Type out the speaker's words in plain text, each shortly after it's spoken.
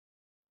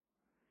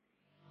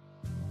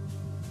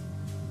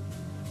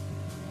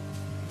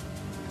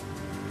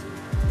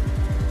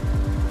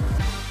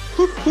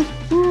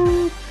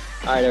Woo. All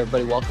right,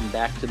 everybody, welcome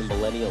back to the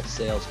Millennial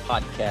Sales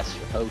Podcast.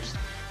 Your host,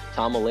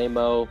 Tom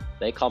Alemo.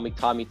 They call me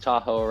Tommy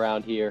Tahoe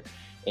around here,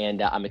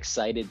 and I'm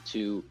excited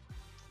to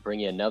bring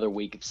you another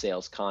week of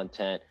sales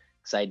content.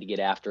 Excited to get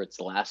after it. It's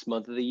the last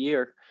month of the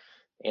year,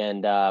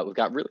 and we've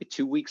got really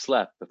 2 weeks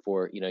left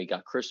before you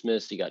got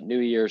Christmas, you got New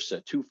Year's, so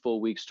 2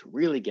 full weeks to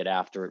really get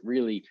after it.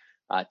 Really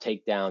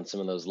take down some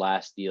of those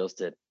last deals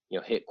to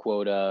hit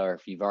quota, or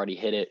if you've already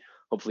hit it,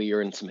 hopefully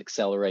you're in some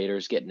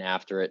accelerators, getting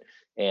after it,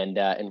 and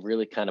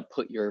really kind of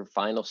put your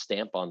final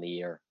stamp on the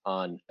year,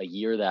 on a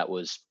year that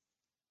was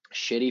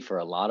shitty for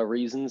a lot of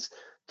reasons.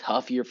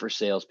 Tough year for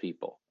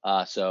salespeople.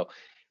 So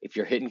if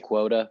you're hitting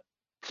quota,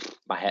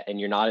 and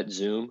you're not at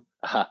Zoom,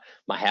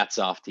 my hat's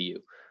off to you.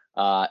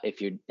 If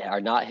you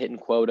are not hitting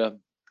quota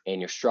and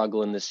you're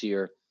struggling this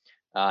year,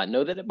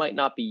 know that it might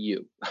not be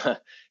you.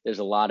 There's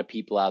a lot of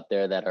people out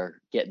there that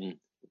are getting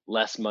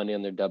less money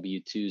on their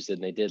W-2s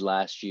than they did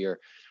last year,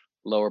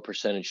 lower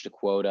percentage to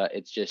quota.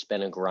 It's just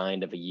been a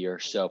grind of a year.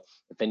 So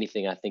if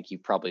anything, I think you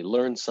probably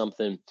learned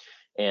something,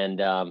 and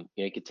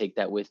you could take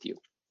that with you.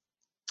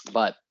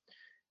 But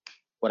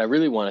what I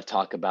really want to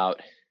talk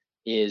about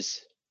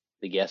is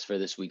the guest for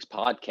this week's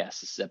podcast.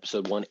 This is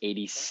episode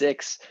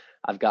 186.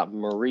 I've got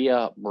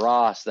Maria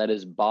Bras, that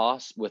is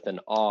boss with an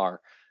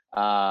R,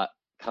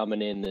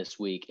 coming in this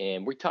week.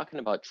 And we're talking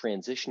about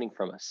transitioning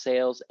from a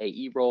sales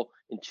AE role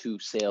into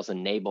sales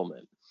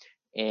enablement.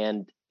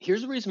 And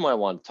here's the reason why I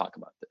want to talk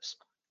about this,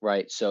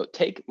 right? So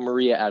take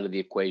Maria out of the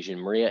equation.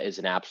 Maria is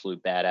an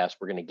absolute badass.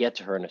 We're going to get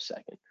to her in a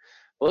second.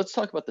 But let's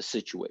talk about the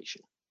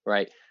situation,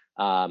 right?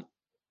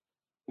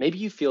 Maybe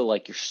you feel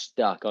like you're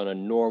stuck on a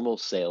normal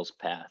sales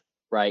path,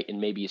 right? And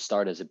maybe you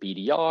start as a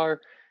BDR,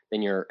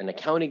 then you're an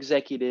account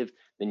executive,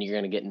 then you're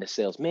going to get into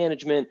sales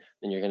management,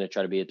 then you're going to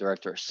try to be a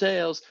director of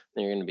sales,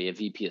 then you're going to be a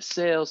VP of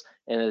sales,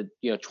 and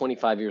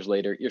 25 years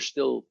later, you're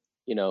still,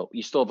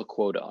 you still have a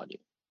quota on you,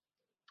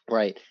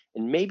 right?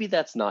 And maybe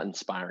that's not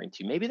inspiring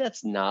to you. Maybe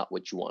that's not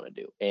what you want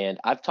to do. And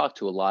I've talked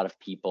to a lot of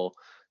people,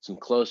 some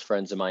close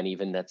friends of mine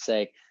even, that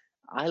say,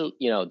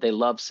 they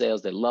love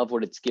sales, they love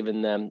what it's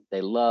given them,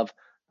 they love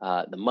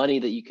the money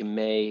that you can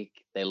make,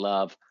 they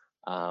love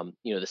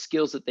the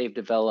skills that they've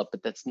developed,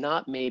 but that's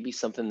not maybe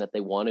something that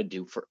they want to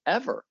do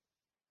forever.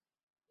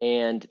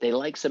 And they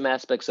like some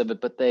aspects of it,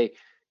 but they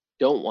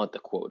don't want the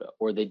quota,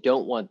 or they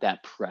don't want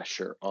that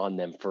pressure on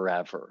them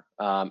forever.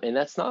 And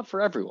that's not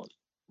for everyone,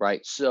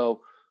 right?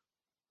 So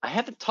I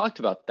haven't talked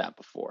about that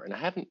before, and I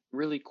haven't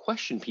really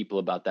questioned people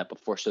about that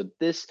before. So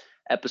this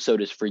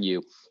episode is for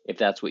you if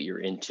that's what you're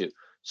into.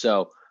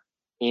 So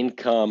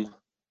income,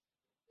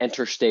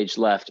 enter stage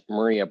left,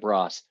 Maria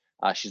Bras.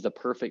 She's the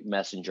perfect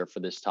messenger for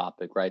this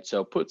topic, right?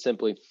 So put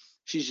simply,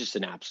 she's just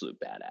an absolute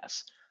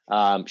badass.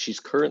 She's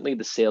currently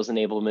the sales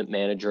enablement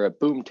manager at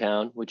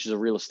Boomtown, which is a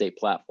real estate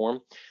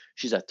platform.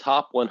 She's a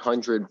top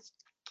 100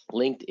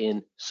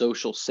 LinkedIn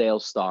social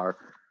sales star,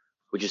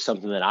 which is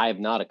something that I have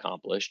not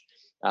accomplished.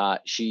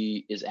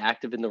 She is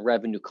active in the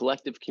Revenue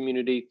Collective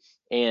community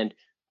and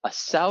a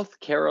South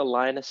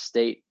Carolina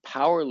State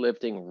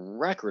powerlifting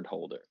record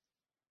holder.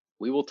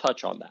 We will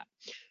touch on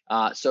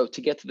that. So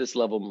to get to this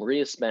level,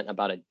 Maria spent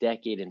about a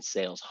decade in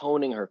sales,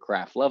 honing her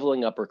craft,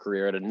 leveling up her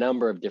career at a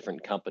number of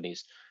different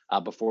companies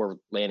before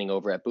landing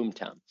over at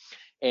Boomtown.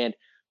 And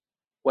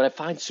what I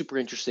find super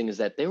interesting is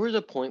that there was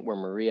a point where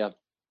Maria,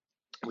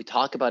 we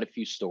talk about a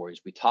few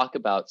stories. We talk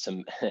about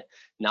some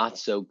not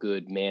so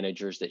good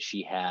managers that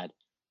she had,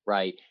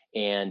 right?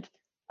 And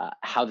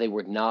how they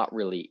were not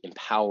really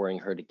empowering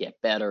her to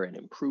get better and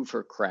improve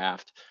her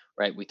craft,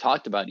 right? We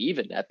talked about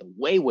even at the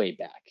way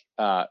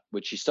back,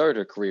 when she started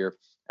her career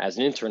as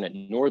an intern at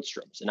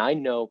Nordstrom's. And I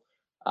know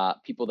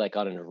people that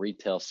got into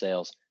retail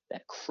sales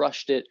that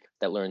crushed it,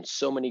 that learned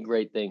so many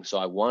great things. So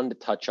I wanted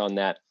to touch on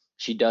that.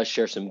 She does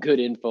share some good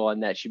info on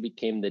that. She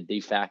became the de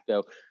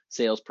facto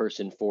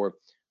salesperson for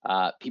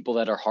people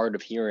that are hard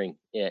of hearing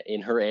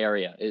in her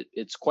area.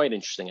 It's quite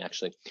interesting,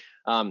 actually.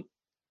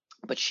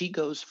 But she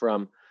goes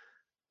from,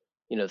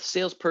 the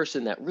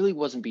salesperson that really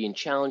wasn't being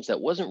challenged,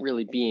 that wasn't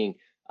really being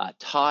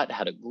taught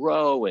how to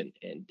grow and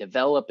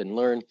develop and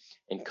learn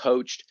and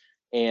coached,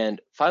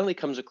 and finally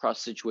comes across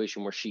a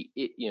situation where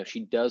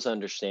she does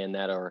understand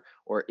that,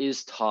 or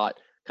is taught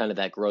kind of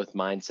that growth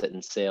mindset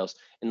in sales,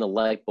 and the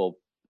light bulb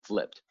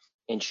flipped.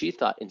 And she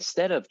thought,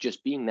 instead of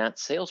just being that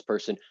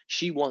salesperson,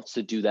 she wants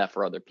to do that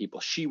for other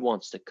people. She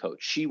wants to coach.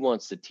 She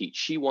wants to teach.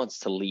 She wants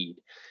to lead,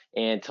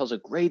 and tells a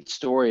great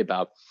story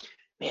about,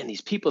 man,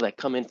 these people that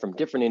come in from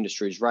different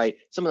industries, right?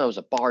 Someone that was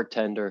a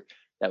bartender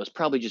that was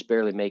probably just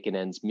barely making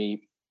ends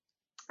meet,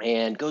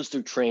 and goes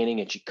through training,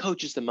 and she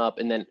coaches them up.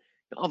 And then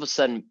all of a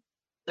sudden,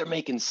 they're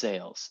making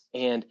sales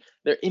and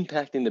they're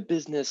impacting the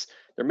business.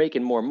 They're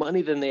making more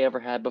money than they ever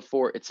had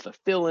before. It's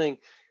fulfilling.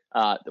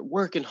 They're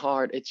working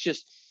hard. It's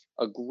just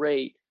a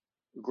great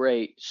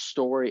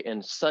story,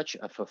 and such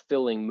a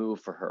fulfilling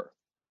move for her,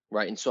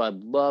 right? And so I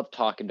love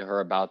talking to her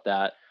about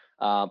that.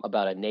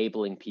 about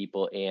enabling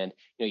people. And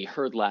you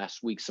heard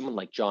last week someone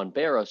like John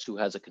Barros, who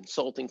has a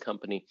consulting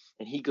company,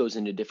 and he goes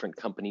into different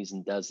companies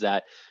and does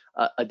that.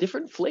 A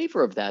different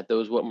flavor of that,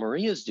 though, is what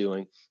Maria's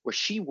doing, where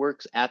she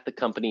works at the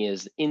company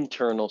as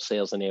internal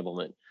sales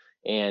enablement.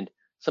 And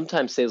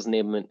sometimes sales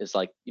enablement is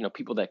like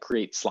people that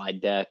create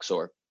slide decks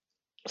or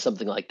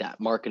something like that,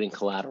 marketing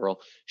collateral.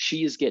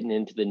 She is getting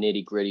into the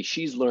nitty gritty.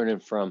 She's learning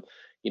from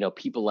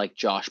people like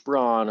Josh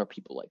Braun or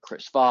people like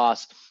Chris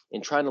Voss,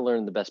 and trying to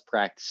learn the best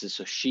practices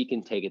so she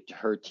can take it to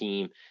her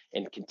team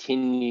and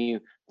continue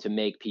to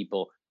make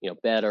people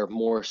better,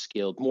 more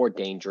skilled, more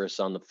dangerous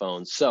on the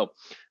phone. So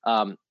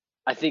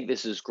I think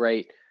this is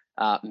great.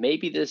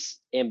 Maybe this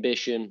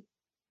ambition,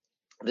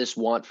 this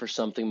want for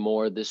something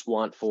more, this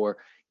want for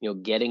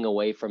getting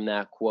away from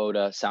that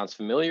quota sounds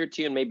familiar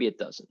to you, and maybe it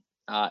doesn't.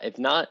 If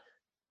not,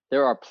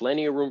 there are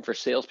plenty of room for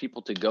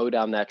salespeople to go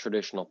down that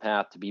traditional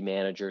path, to be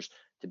managers,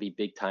 to be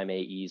big time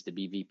AEs, to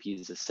be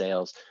VPs of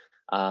sales.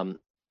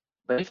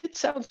 But if it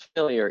sounds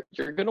familiar,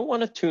 you're going to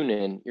want to tune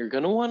in, you're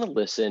going to want to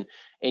listen,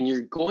 and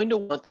you're going to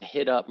want to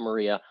hit up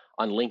Maria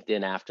on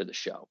LinkedIn after the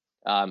show.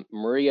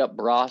 Maria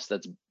Bras,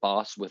 that's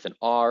boss with an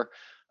R.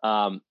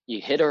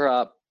 You hit her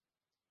up.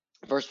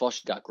 First of all,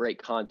 she's got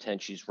great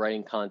content. She's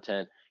writing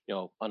content,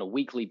 on a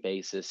weekly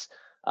basis,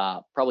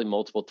 probably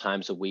multiple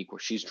times a week, where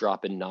she's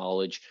dropping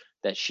knowledge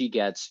that she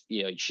gets.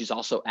 She's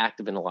also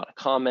active in a lot of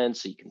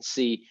comments, so you can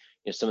see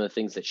some of the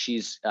things that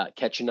she's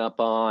catching up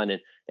on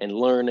and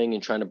learning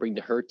and trying to bring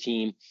to her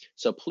team.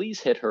 So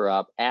please hit her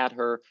up, add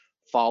her,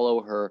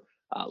 follow her,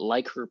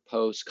 like her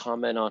posts,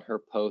 comment on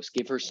her posts,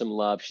 give her some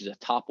love. She's a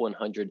top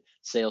 100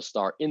 sales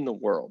star in the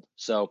world,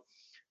 so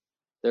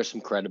there's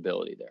some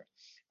credibility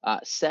there.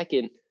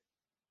 Second,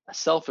 a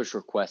selfish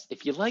request.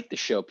 If you like the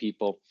show,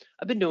 people,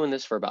 I've been doing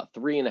this for about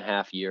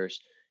 3.5 years,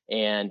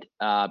 and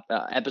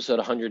episode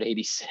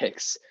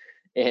 186,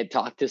 and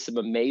talked to some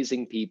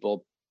amazing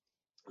people.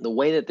 The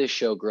way that this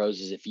show grows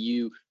is if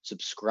you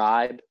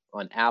subscribe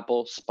on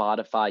Apple,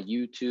 Spotify,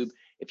 YouTube.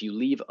 If you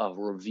leave a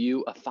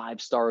review, a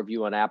 5-star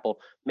review on Apple,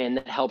 man,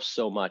 that helps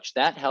so much.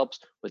 That helps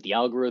with the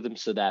algorithm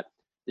so that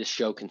this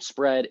show can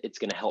spread. It's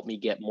going to help me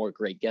get more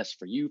great guests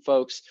for you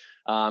folks.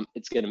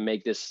 It's going to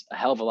make this a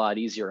hell of a lot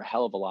easier, a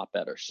hell of a lot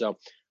better. So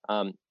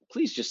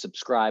please just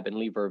subscribe and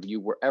leave a review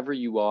wherever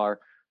you are.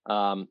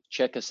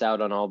 Check us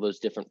out on all those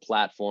different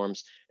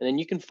platforms. And then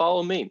you can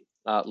follow me,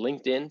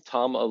 LinkedIn,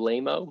 Tom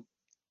Alemo.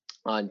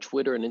 On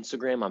Twitter and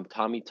Instagram, I'm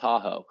Tommy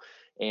Tahoe,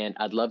 and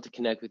I'd love to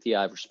connect with you.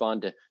 I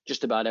respond to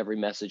just about every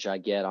message I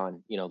get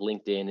on,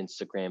 LinkedIn,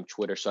 Instagram,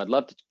 Twitter. So I'd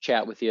love to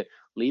chat with you.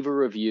 Leave a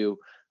review,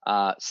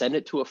 send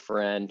it to a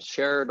friend,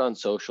 share it on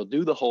social,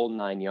 do the whole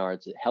 9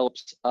 yards. It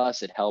helps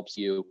us. It helps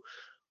you.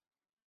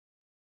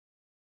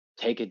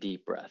 Take a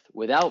deep breath.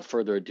 Without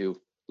further ado,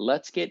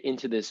 let's get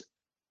into this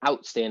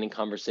outstanding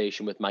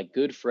conversation with my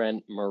good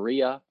friend,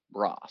 Maria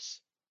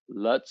Bras.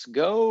 Let's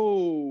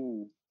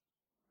go.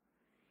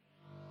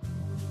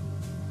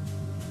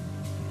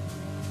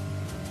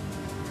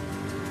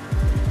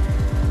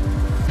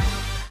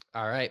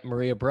 All right,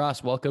 Maria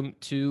Bras, welcome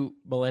to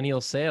Millennial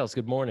Sales.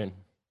 Good morning.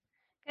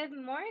 Good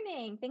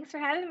morning. Thanks for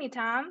having me,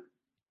 Tom.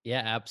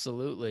 Yeah,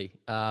 absolutely.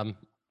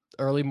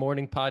 Early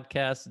morning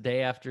podcast,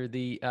 day after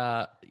the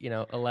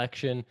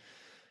election.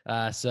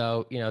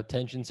 So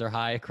tensions are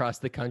high across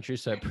the country.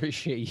 So I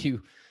appreciate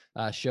you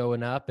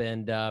showing up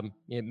and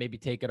maybe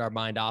taking our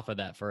mind off of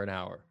that for an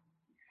hour.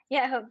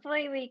 Yeah,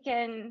 hopefully we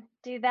can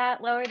do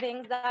that, lower the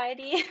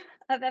anxiety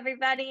of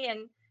everybody,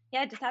 and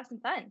just have some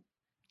fun.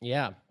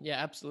 Yeah,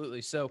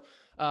 absolutely. So,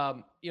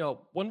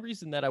 one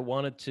reason that I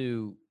wanted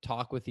to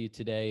talk with you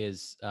today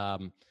is,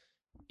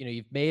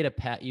 you've made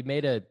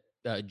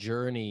a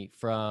journey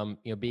from,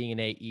 being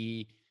an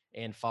AE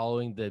and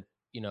following the,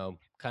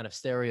 kind of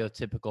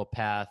stereotypical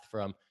path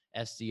from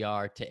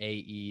SDR to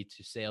AE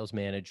to sales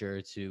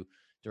manager to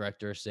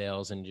director of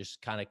sales, and just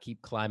kind of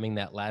keep climbing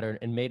that ladder,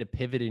 and made a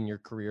pivot in your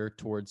career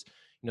towards,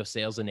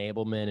 sales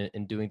enablement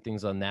and doing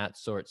things on that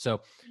sort.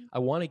 So I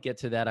want to get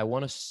to that. I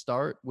want to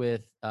start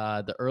with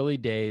the early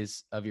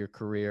days of your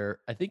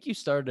career. I think you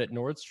started at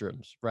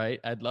Nordstrom's, right?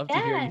 I'd love to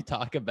hear you Yeah.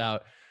 talk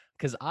about,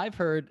 because I've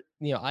heard,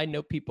 I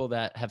know people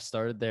that have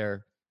started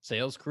their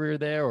sales career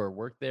there or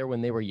worked there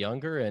when they were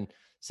younger, and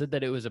said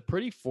that it was a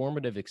pretty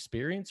formative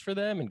experience for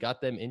them and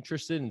got them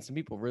interested. And some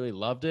people really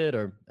loved it,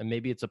 and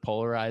maybe it's a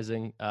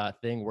polarizing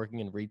thing working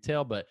in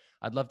retail, but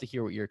I'd love to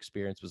hear what your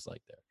experience was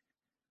like there.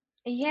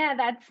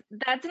 Yeah,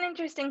 that's an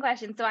interesting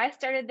question. So I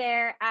started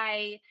there.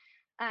 I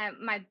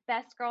My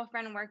best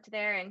girlfriend worked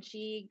there, and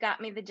she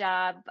got me the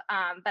job.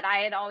 But I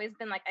had always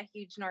been like a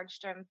huge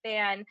Nordstrom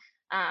fan.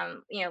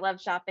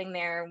 Loved shopping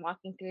there,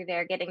 walking through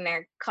there, getting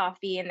their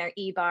coffee and their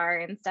e-bar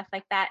and stuff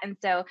like that. And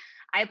so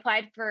I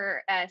applied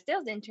for a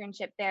sales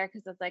internship there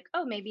because I was like,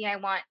 oh, maybe I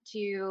want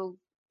to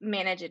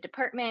manage a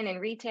department in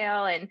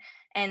retail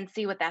and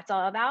see what that's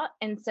all about.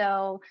 And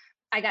so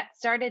I got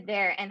started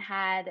there and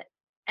had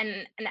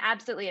an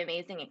absolutely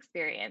amazing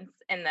experience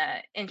in the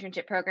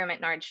internship program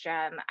at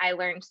Nordstrom. I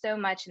learned so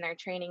much in their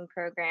training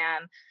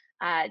program,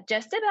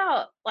 just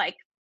about like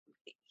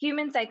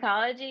human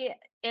psychology.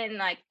 in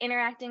like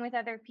interacting with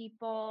other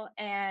people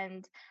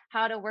and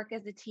how to work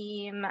as a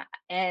team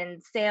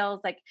and sales,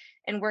 like,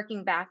 and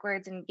working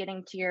backwards and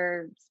getting to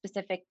your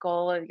specific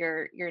goal of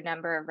your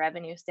number of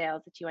revenue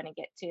sales that you want to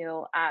get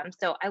to.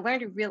 So I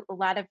learned a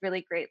lot of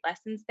really great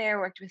lessons there,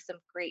 worked with some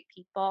great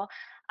people.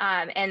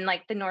 And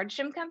like the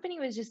Nordstrom company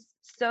was just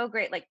so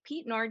great. Like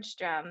Pete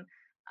Nordstrom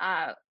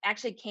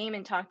actually came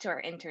and talked to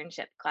our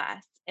internship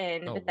class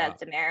in Oh, wow.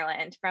 Bethesda,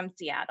 Maryland from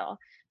Seattle.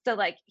 So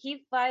like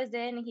he flies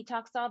in, he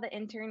talks to all the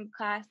intern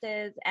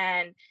classes,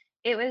 and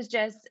it was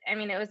just, I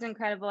mean, it was an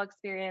incredible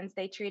experience.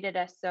 They treated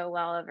us so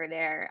well over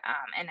there.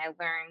 And I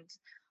learned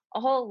a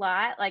whole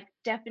lot. Like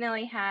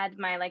definitely had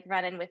my like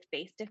run in with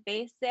face to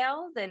face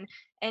sales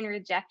and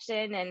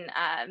rejection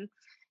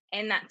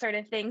and that sort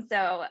of thing.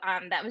 So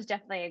that was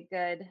definitely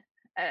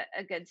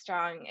a good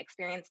strong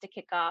experience to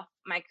kick off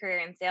my career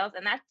in sales,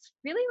 and that's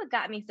really what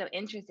got me so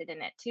interested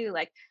in it too.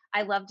 Like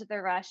I loved the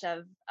rush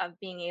of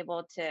being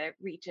able to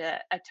reach a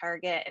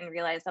target and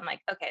realize I'm like,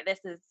 okay, this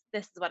is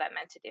what I'm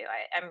meant to do.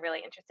 I'm really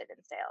interested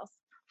in sales.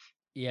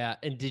 Yeah,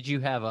 and did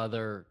you have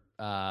other,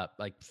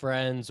 like,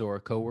 friends or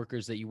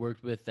coworkers that you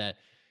worked with that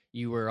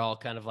you were all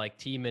kind of, like,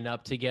 teaming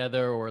up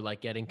together or,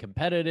 like, getting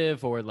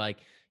competitive or, like,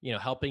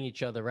 helping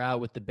each other out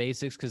with the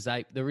basics? Because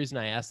the reason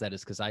I asked that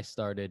is because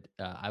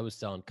I was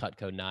selling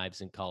Cutco knives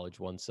in college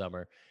one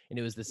summer, and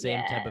it was the same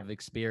type Yeah. of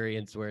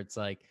experience where it's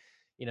like,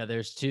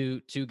 there's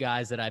two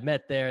guys that I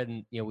met there,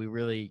 and, we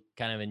really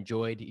kind of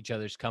enjoyed each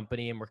other's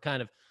company, and we're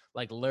kind of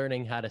like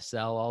learning how to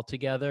sell all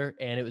together.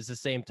 And it was the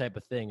same type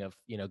of thing of,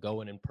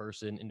 going in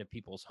person into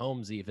people's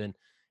homes even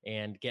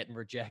and getting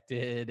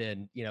rejected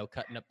and,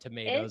 cutting up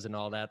tomatoes It's and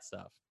all that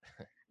stuff.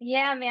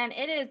 Yeah, man,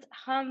 it is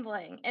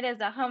humbling. It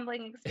is a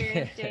humbling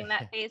experience doing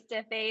that face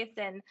to face.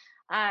 And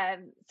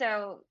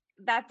so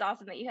that's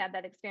awesome that you had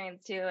that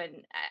experience too.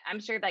 And I'm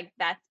sure like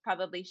that's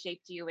probably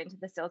shaped you into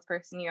the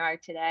salesperson you are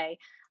today,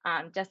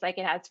 just like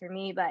it has for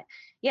me. But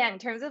yeah, in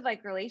terms of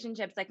like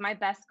relationships, like my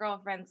best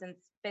girlfriend since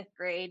fifth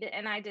grade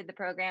and I did the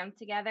program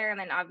together. And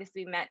then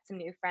obviously met some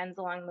new friends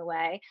along the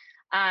way.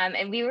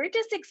 And we were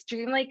just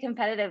extremely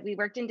competitive. We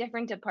worked in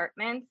different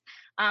departments,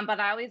 but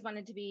I always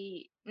wanted to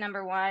be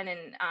number one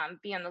and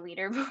be on the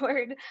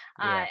leaderboard.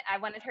 Yeah. I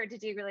wanted her to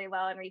do really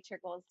well and reach her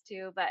goals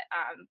too, but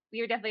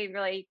we were definitely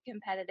really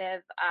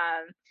competitive.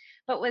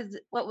 But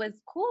what was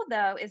cool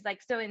though is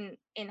like so in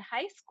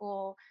high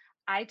school,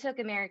 I took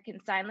American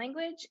Sign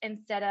Language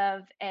instead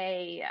of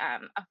a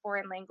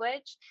foreign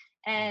language,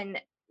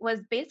 and was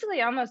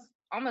basically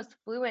almost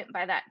fluent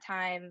by that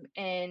time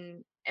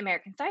in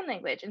American Sign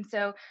Language. And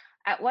so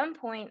at one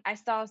point, I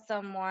saw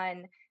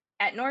someone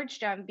at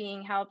Nordstrom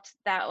being helped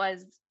that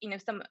was,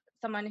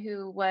 someone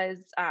who was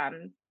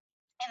in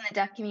the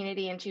deaf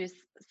community and she was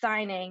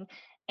signing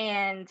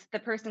and the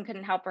person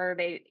couldn't help her.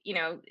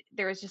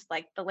 There was just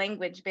like the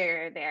language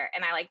barrier there.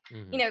 And I like,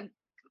 Hmm. you know,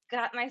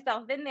 got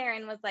myself in there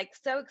and was like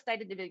so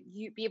excited to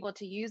be able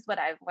to use what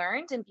I've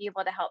learned and be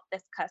able to help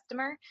this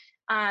customer.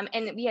 And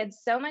we had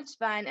so much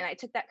fun. And I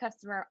took that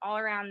customer all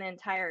around the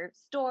entire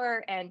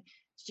store and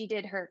she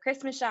did her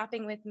Christmas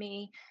shopping with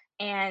me.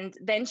 And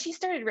then she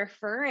started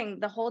referring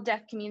the whole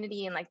deaf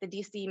community in like the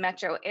DC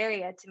metro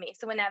area to me.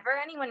 So whenever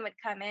anyone would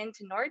come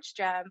into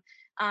Nordstrom,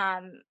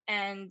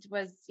 and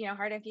was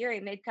hard of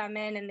hearing, they'd come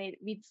in and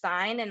we'd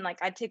sign and like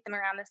I'd take them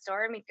around the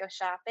store and we'd go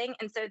shopping,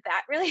 and so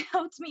that really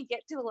helped me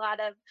get to a lot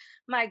of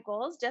my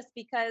goals just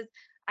because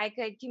I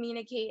could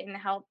communicate and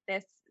help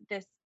this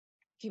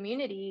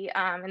community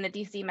in the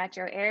DC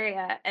metro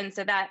area, and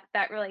so that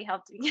really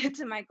helped me get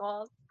to my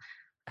goals.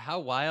 How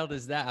wild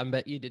is that? I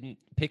bet you didn't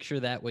picture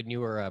that when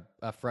you were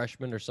a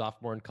freshman or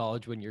sophomore in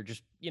college when you're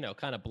just,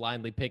 kind of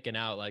blindly picking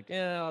out like,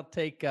 yeah, I'll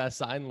take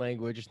sign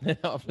language. And then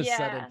all of a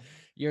sudden Yeah.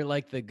 you're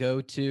like the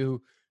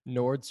go-to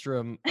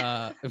Nordstrom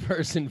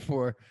person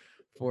for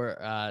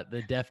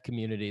the deaf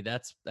community.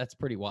 That's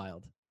pretty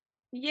wild.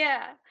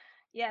 Yeah.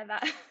 Yeah,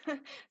 that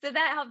so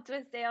that helped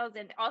with sales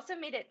and also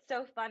made it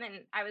so fun,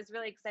 and I was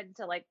really excited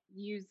to like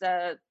use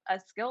a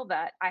skill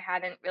that I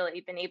hadn't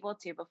really been able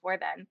to before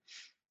then.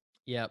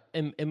 Yeah.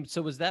 And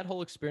so was that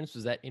whole experience,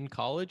 was that in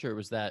college or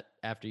was that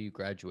after you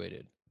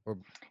graduated? Or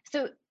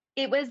So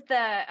it was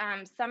the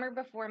summer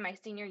before my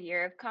senior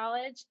year of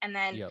college, and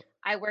then yep.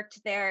 I worked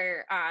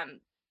there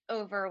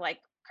over like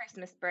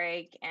Christmas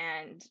break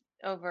and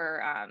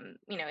over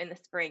in the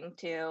spring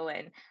too.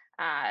 And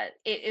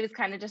it was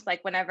kind of just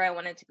like whenever I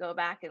wanted to go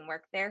back and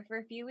work there for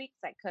a few weeks,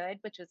 I could,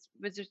 which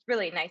was just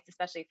really nice,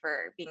 especially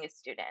for being a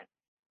student.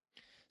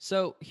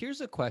 So here's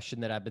a question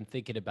that I've been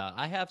thinking about.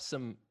 I have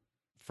some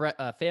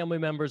family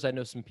members. I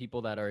know some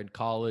people that are in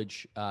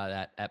college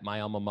at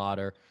my alma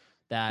mater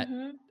that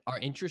Hmm. are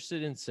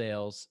interested in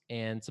sales,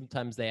 and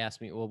sometimes they ask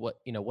me, "Well,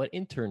 what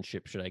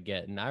internship should I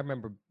get?" And I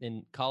remember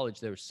in college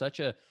there was such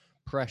a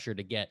pressure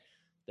to get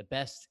the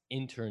best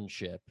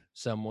internship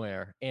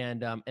somewhere,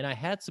 and I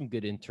had some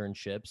good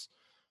internships,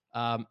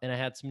 and I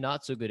had some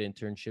not so good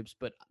internships.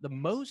 But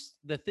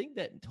the thing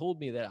that told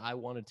me that I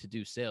wanted to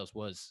do sales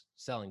was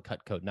selling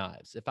Cutco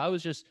knives. If I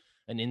was just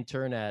an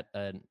intern at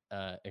an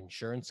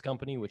insurance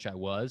company, which I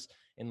was,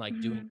 and like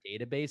doing Hmm.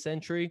 database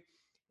entry,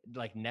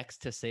 like next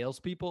to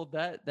salespeople,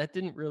 that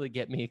didn't really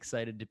get me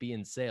excited to be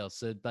in sales.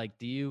 So like,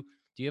 do you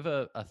have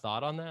a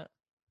thought on that?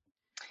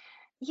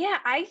 Yeah,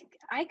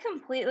 I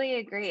completely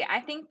agree.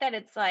 I think that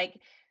it's like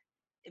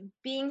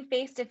being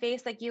face to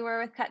face like you were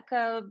with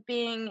Cutco,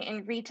 being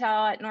in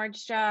retail at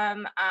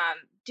Nordstrom,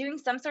 doing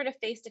some sort of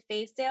face to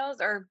face sales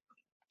or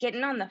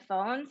getting on the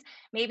phones.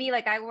 Maybe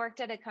like I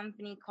worked at a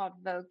company called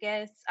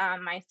Vocus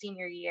my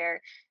senior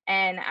year,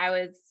 and I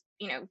was,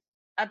 you know,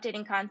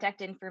 updating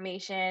contact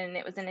information.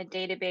 It was in a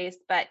database,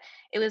 but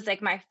it was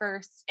like my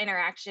first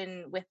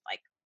interaction with like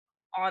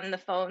on the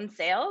phone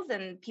sales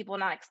and people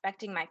not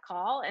expecting my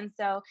call. And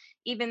so,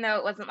 even though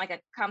it wasn't like a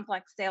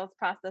complex sales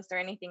process or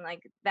anything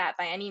like that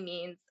by any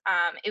means,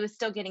 it was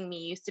still getting me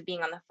used to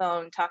being on the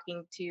phone,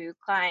 talking to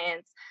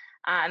clients.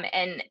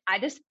 And I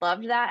just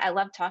loved that. I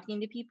love talking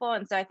to people.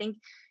 And so, I think,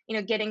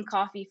 getting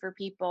coffee for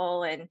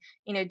people and,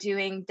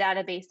 doing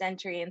database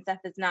entry and stuff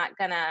is not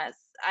gonna,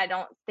 I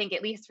don't think,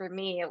 at least for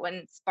me, it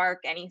wouldn't spark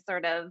any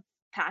sort of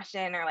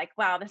passion or like,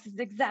 wow, this is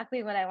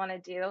exactly what I want to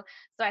do.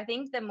 So I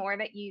think the more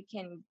that you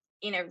can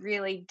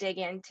really dig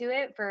into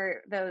it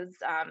for those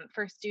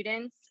for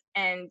students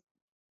and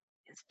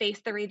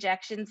face the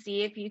rejection,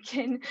 see if you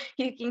can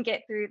you can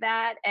get through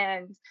that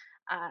and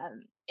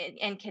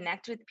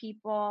connect with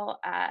people.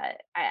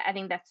 I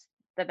think that's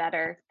the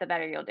better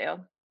you'll do.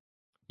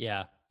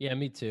 Yeah. Yeah,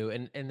 me too.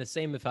 And the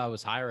same if I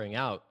was hiring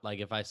out, like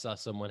if I saw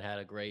someone had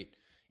a great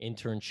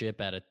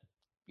internship at a,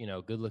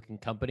 good looking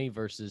company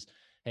versus,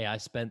 hey, I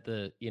spent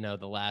the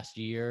last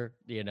year,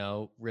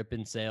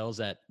 ripping sales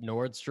at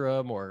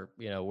Nordstrom or,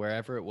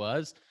 wherever it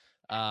was.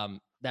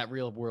 That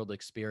real world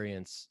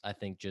experience, I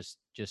think just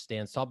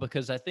stands tall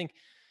because I think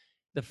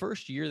the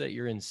first year that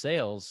you're in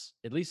sales,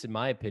 at least in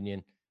my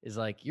opinion, is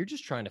like you're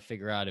just trying to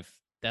figure out if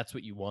that's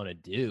what you want to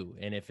do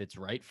and if it's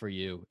right for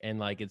you. And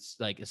like it's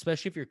like,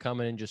 especially if you're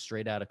coming in just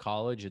straight out of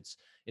college, it's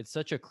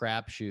such a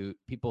crapshoot.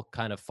 People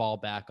kind of fall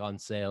back on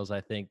sales. I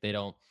think they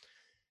don't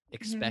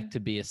expect Mhm. to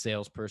be a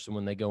salesperson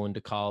when they go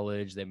into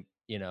college.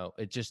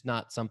 It's just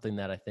not something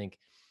that I think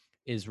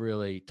is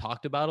really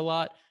talked about a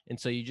lot. And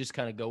so you just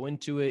kind of go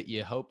into it.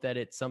 You hope that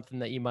it's something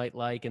that you might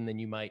like, and then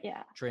you might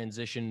Yeah.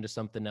 transition to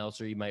something else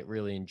or you might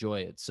really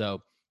enjoy it.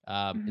 So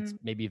it's Mhm.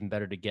 maybe even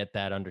better to get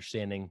that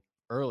understanding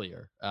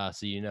earlier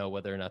so you know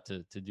whether or not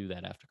to do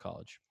that after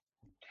college.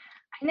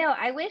 I know.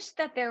 I wish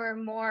that there were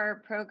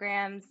more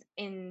programs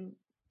in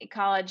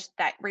college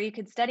that where you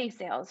could study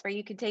sales, where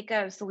you could take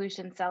a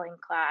solution selling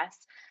class.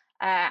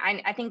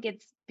 I think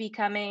it's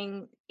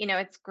becoming,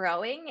 it's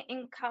growing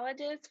in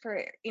colleges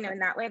for, in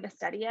that way, the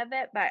study of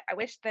it. But I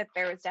wish that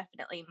there was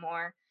definitely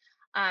more.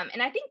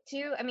 And I think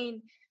too, I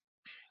mean,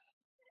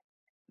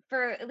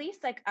 for at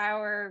least like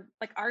our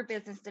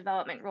business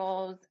development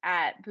roles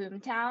at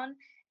Boomtown,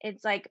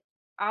 it's like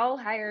I'll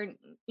hire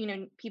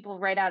people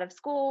right out of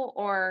school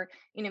or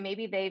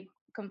maybe they've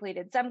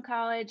completed some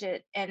college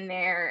and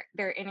they're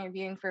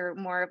interviewing for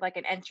more of like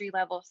an entry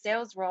level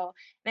sales role,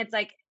 and it's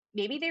like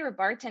maybe they were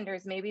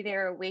bartenders, maybe they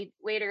were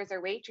waiters or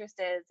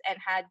waitresses and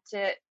had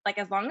to, like,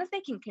 as long as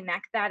they can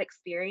connect that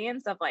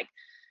experience of like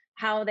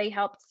how they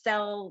helped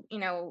sell,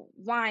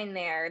 wine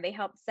there. They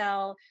helped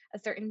sell a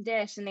certain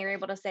dish and they were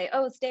able to say,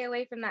 "Oh, stay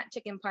away from that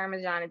chicken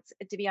parmesan. It's,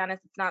 to be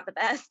honest, it's not the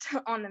best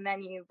on the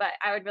menu, but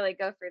I would really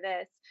go for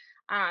this."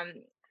 Um,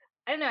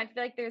 I don't know. I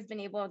feel like there's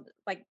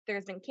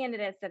been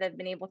candidates that have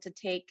been able to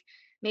take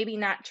maybe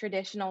not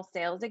traditional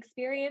sales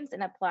experience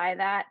and apply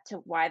that to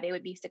why they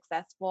would be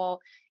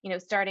successful,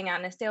 starting out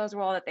in a sales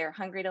role, that they're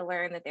hungry to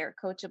learn, that they're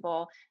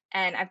coachable.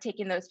 And I've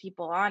taken those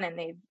people on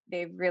and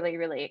they've really,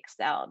 really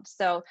excelled.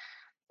 So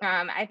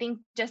I think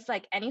just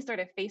like any sort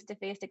of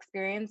face-to-face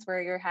experience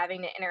where you're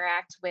having to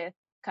interact with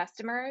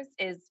customers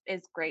is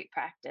great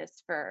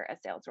practice for a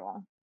sales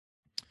role.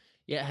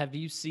 Yeah. Have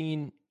you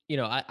seen,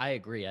 I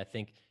agree. I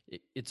think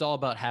it's all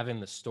about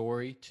having the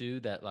story too,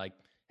 that like,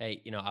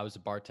 hey, I was a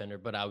bartender,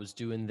 but I was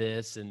doing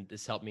this and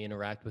this helped me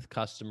interact with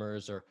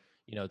customers or,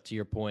 to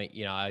your point,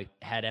 I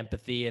had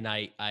empathy and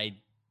I,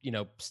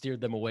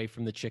 steered them away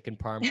from the chicken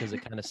parm because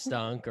it kind of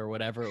stunk or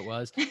whatever it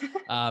was.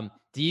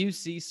 Do you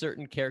see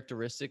certain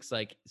characteristics,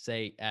 like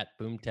say at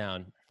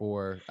Boomtown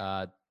for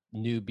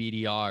new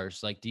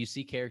BDRs? Like, do you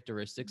see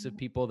characteristics of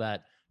people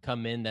that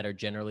come in that are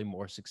generally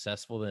more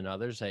successful than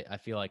others? I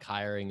feel like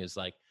hiring is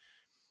like,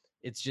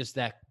 it's just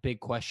that big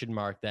question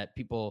mark that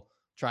people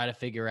try to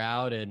figure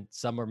out, and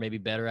some are maybe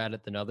better at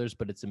it than others,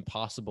 but it's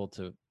impossible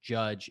to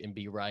judge and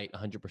be right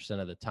 100%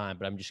 of the time.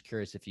 But I'm just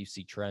curious if you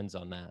see trends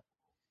on that.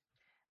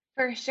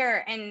 For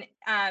sure. And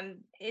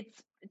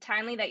it's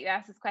timely that you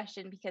asked this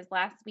question because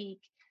last week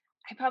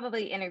I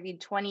probably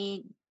interviewed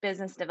 20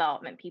 business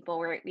development people.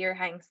 We were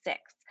hiring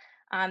six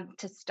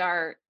to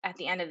start at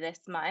the end of this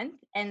month.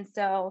 And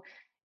so,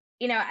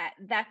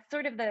 that's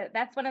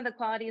one of the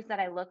qualities that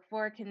I look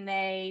for. Can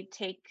they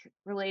take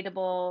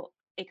relatable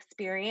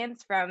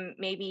experience from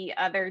maybe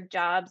other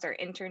jobs or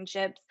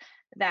internships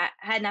that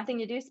had nothing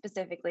to do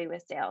specifically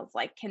with sales?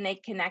 Like, can they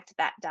connect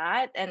that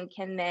dot and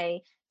can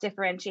they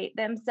differentiate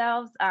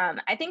themselves?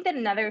 I think that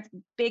another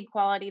big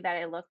quality that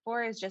I look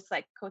for is just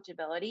like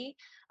coachability.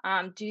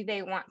 Do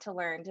they want to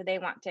learn? Do they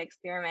want to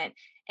experiment?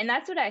 And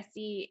that's what I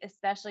see,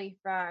 especially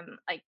from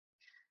like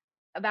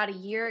about a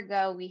year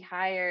ago, we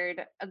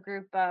hired a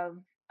group of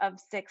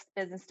 6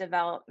 business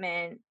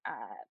development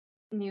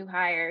new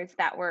hires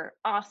that were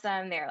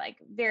awesome. They're like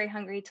very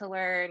hungry to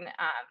learn.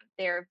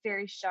 They're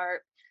very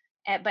sharp,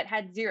 but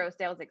had zero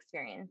sales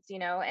experience,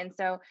 And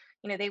so,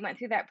 they went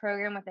through that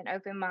program with an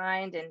open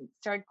mind and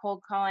started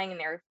cold calling, and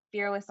they were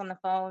fearless on the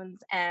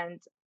phones.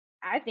 And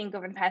I think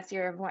over the past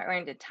year, I've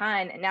learned a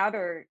ton. And now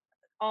they're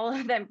all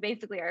of them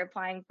basically are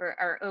applying for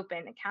our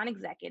open account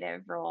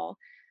executive role.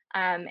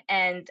 And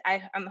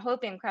I'm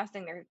hoping,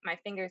 crossing my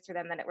fingers for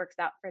them, that it works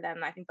out for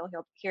them. I think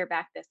they'll hear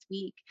back this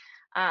week.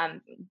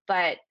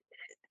 But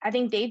I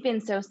think they've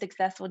been so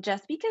successful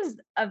just because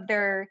of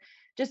their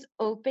just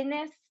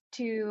openness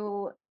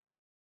to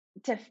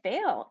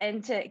fail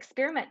and to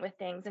experiment with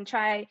things and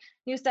try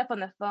new stuff on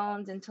the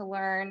phones, and to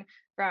learn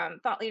from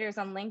thought leaders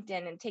on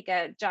LinkedIn and take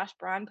a Josh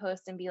Braun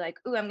post and be like,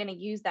 "Ooh, I'm going to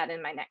use that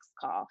in my next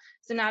call."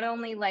 So not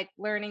only like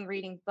learning,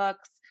 reading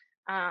books,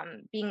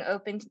 being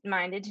open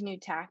minded to new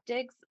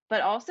tactics,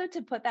 but also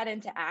to put that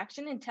into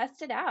action and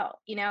test it out,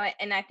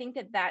 And I think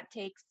that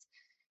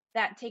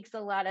takes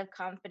a lot of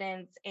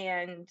confidence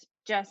and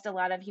just a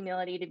lot of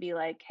humility to be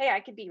like, "Hey, I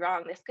could be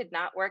wrong. This could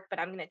not work, but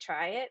I'm going to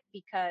try it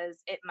because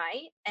it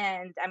might.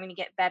 And I'm going to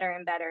get better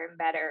and better and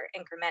better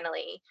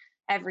incrementally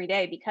every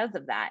day because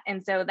of that."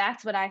 And so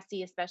that's what I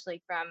see,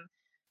 especially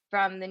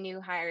from the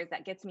new hires.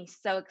 That gets me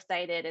so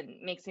excited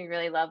and makes me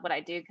really love what I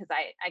do, because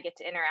I get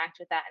to interact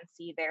with that and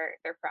see their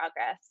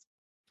progress.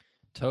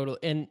 Totally.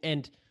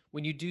 And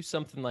when you do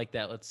something like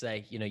that, let's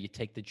say, you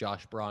take the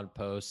Josh Braun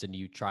post and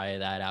you try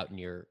that out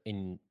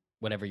in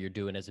whatever you're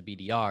doing as a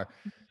BDR,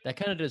 that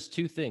kind of does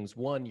two things.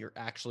 One, you're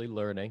actually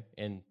learning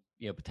and,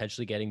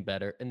 potentially getting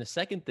better. And the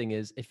second thing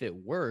is, if it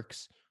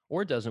works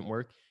or doesn't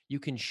work, you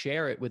can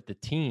share it with the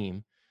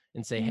team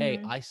and say, "Hey,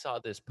 Hmm. I saw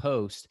this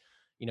post.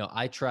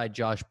 I tried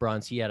Josh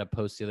Braun's. He had a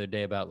post the other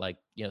day about, like,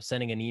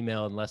 sending an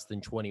email in less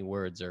than 20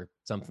 words or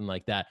something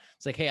like that.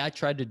 It's like, hey, I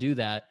tried to do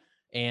that,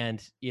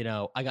 and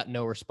I got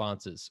no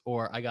responses,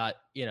 or I got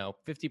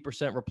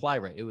 50% reply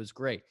rate. It was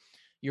great."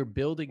 You're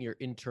building your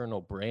internal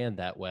brand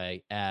that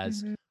way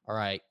as, Hmm. all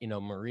right,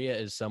 Maria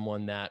is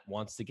someone that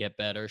wants to get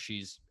better.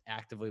 She's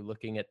actively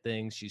looking at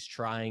things, she's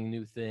trying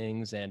new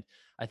things. And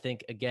I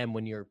think, again,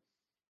 when you're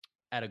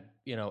at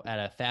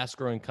a fast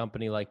growing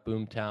company like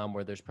Boomtown,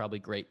 where there's probably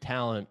great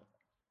talent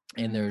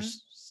and Hmm.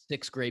 there's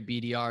 6 great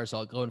BDRs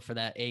all going for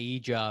that AE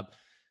job,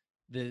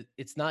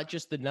 it's not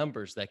just the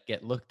numbers that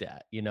get looked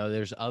at.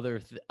 There's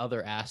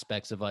other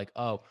aspects of, like,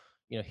 oh,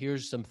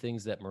 here's some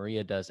things that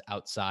Maria does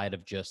outside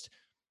of just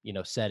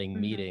setting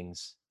Hmm.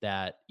 meetings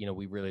that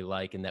we really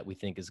like and that we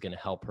think is going to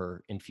help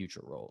her in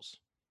future roles.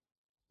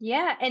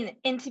 Yeah,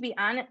 and to be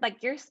honest,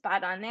 like, you're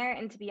spot on there.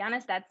 And to be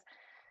honest,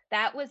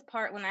 that was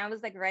part when I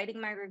was like writing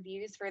my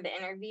reviews for the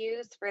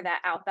interviews for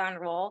that outbound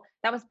role.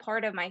 That was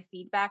part of my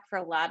feedback for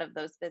a lot of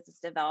those business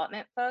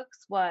development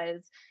folks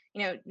was,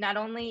 not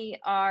only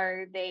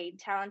are they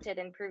talented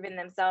and proven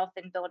themselves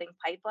in building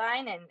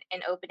pipeline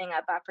and opening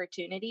up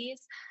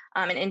opportunities,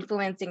 and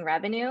influencing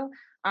revenue.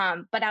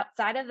 But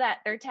outside of that,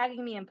 they're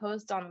tagging me in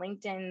posts on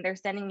LinkedIn. They're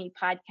sending me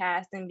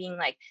podcasts and being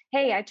like,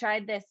 "Hey, I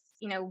tried this,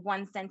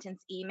 one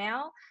sentence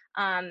email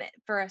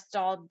for a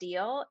stalled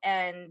deal,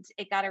 and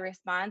it got a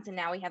response, and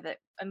now we have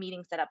a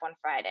meeting set up on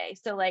Friday."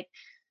 So like,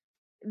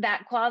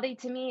 that quality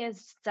to me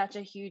is such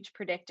a huge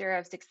predictor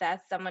of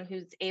success. Someone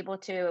who's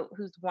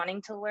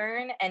wanting to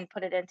learn and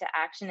put it into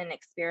action and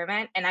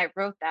experiment. And I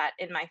wrote that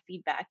in my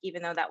feedback,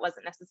 even though that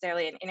wasn't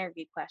necessarily an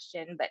interview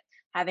question, but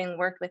having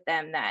worked with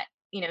them that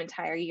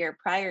entire year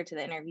prior to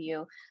the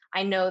interview,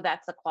 I know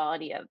that's the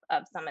quality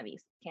of some of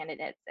these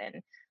candidates.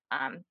 And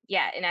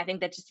yeah, and I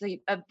think that's just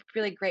a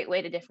really great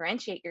way to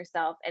differentiate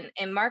yourself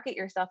and market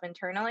yourself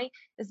internally,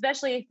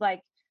 especially if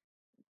like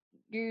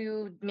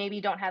you maybe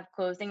don't have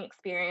closing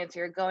experience.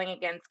 You're going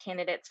against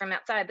candidates from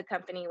outside the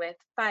company with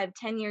 5,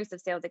 10 years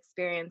of sales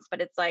experience, but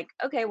it's like,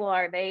 okay, well,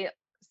 are they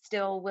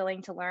still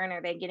willing to learn?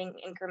 Are they getting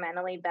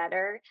incrementally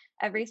better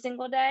every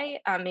single day?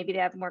 Maybe they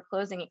have more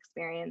closing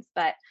experience,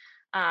 but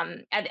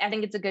I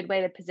think it's a good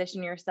way to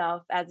position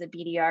yourself as a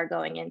BDR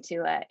going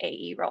into a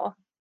AE role.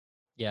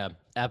 Yeah,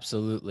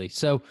 absolutely.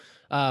 So,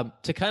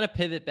 to kind of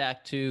pivot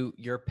back to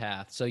your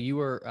path, so you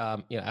were,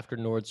 after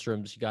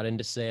Nordstrom's, you got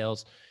into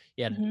sales.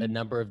 You had a Hmm.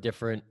 number of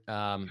different,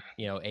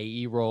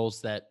 AE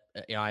roles that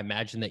I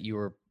imagine that you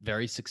were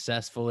very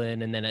successful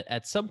in, and then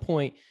at some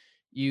point,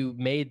 you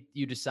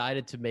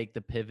decided to make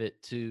the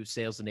pivot to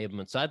sales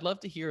enablement. So, I'd love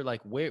to hear,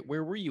 like, where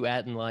were you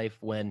at in life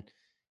when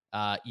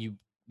you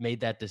made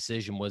that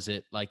decision? Was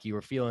it like you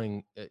were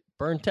feeling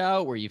burnt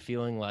out? Were you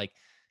feeling like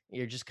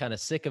you're just kind of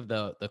sick of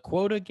the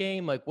quota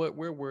game? Like,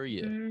 where were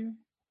you? Mm.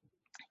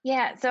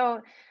 Yeah,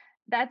 so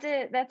that's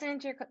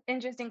an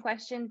interesting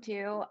question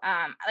too.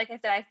 Like I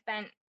said, I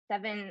spent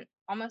 7,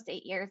 almost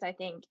 8 years, I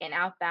think, in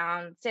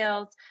outbound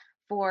sales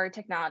for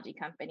technology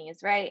companies,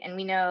 right? And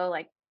we know,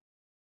 like,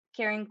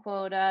 carrying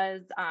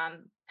quotas,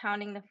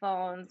 pounding the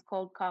phones,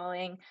 cold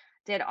calling,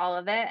 did all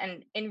of it,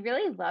 and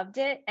really loved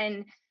it.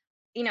 And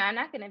I'm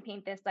not going to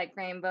paint this like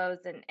rainbows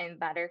and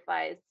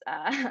butterflies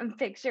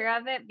picture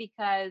of it,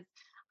 because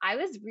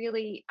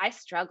I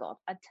struggled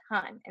a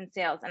ton in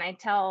sales. And I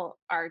tell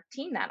our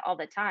team that all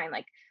the time.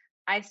 Like,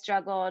 I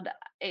struggled.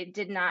 It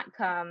did not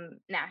come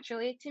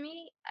naturally to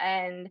me.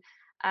 And,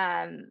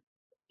 um,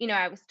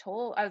 I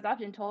was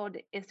often told,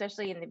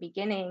 especially in the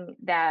beginning,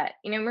 that,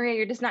 Maria,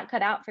 you're just not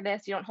cut out for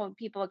this. You don't hold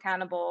people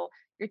accountable.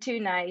 You're too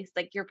nice.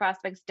 Like, your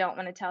prospects don't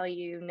want to tell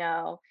you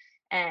no.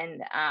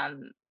 And,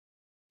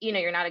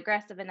 you're not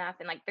aggressive enough.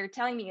 And like, they're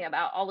telling me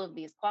about all of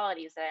these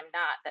qualities that I'm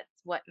not. That's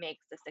what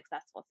makes a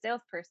successful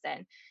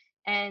salesperson.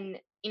 And,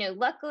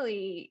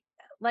 luckily,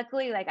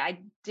 like, I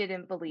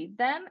didn't believe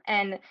them.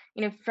 And,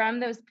 from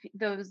those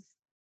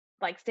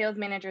like sales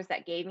managers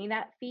that gave me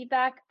that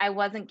feedback, I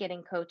wasn't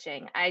getting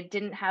coaching. I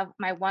didn't have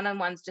my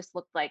one-on-ones, just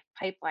looked like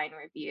pipeline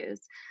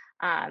reviews.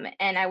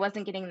 And I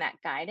wasn't getting that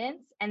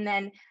guidance. And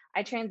then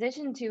I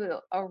transitioned to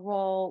a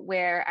role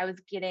where I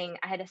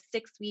had a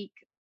 6-week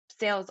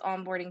sales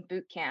onboarding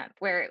boot camp,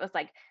 where it was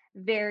like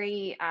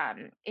very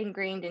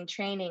ingrained in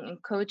training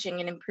and coaching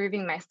and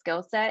improving my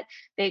skill set.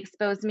 They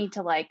exposed me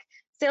to like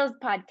sales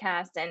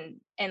podcasts and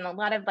a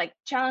lot of like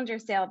challenger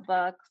sale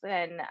books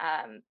and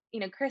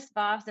Chris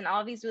Voss and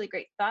all these really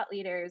great thought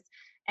leaders.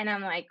 And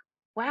I'm like,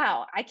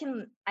 wow, I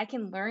can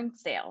learn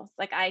sales.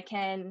 Like, I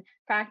can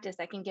practice,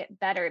 I can get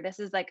better. This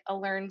is like a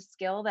learned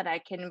skill that I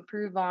can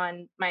improve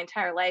on my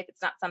entire life.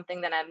 It's not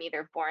something that I'm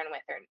either born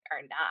with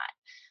or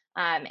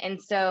not.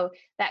 And so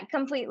that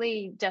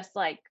completely just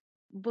like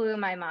blew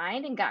my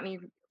mind and got me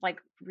like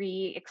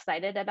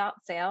re-excited about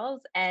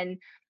sales. And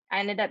I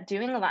ended up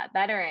doing a lot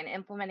better and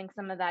implementing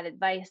some of that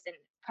advice and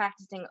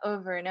practicing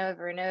over and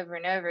over and over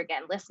and over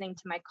again, listening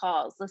to my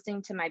calls,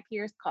 listening to my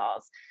peers'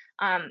 calls.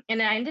 And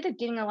I ended up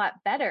getting a lot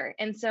better.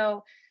 And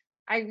so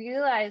I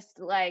realized,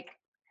 like,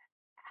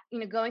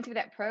 going through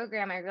that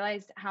program, I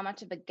realized how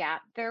much of a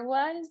gap there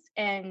was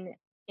in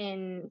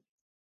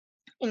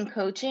in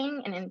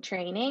coaching and in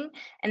training.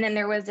 And then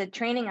there was a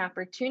training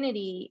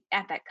opportunity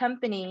at that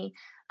company,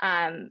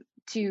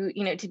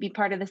 to be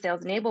part of the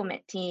sales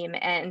enablement team.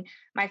 And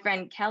my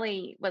friend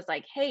Kelly was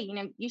like, hey,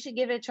 you should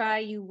give it a try.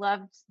 You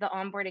loved the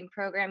onboarding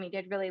program. You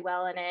did really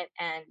well in it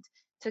and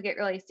took it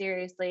really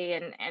seriously.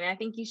 And I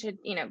think you should,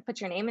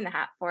 put your name in the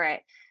hat for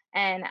it.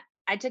 And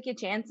I took a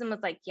chance and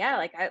was like, yeah,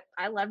 like,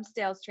 I loved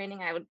sales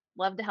training. I would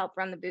love to help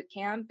run the boot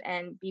camp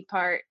and be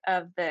part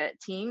of the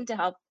team to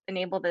help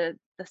enable the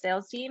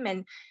sales team.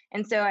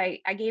 And so I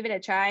gave it a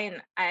try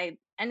and I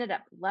ended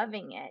up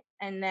loving it.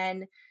 And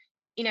then,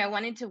 I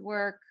wanted to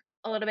work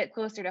a little bit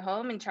closer to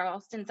home in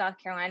Charleston, South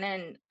Carolina.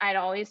 And I'd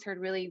always heard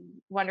really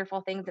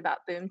wonderful things about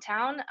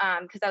Boomtown,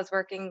 because I was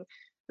working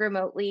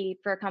remotely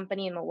for a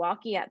company in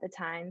Milwaukee at the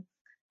time.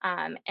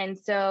 And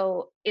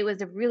so it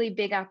was a really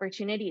big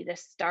opportunity to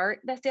start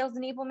the sales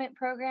enablement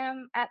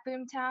program at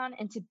Boomtown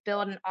and to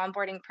build an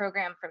onboarding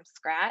program from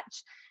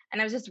scratch.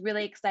 And I was just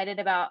really excited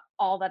about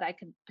all that I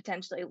could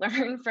potentially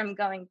learn from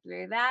going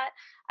through that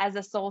as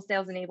a sole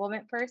sales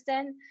enablement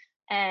person.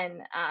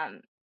 And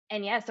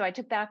and yeah, so I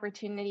took the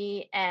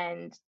opportunity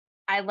and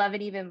I love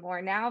it even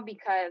more now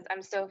because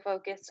I'm so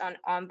focused on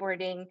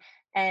onboarding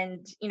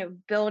and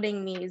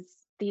building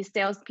these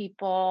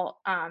salespeople,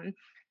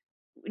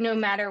 no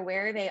matter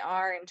where they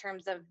are in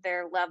terms of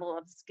their level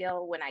of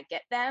skill when I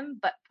get them,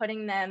 but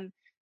putting them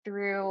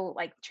through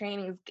like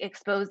trainings,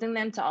 exposing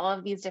them to all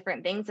of these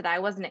different things that I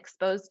wasn't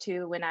exposed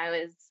to when I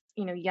was,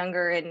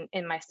 younger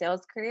in my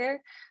sales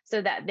career,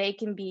 so that they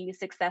can be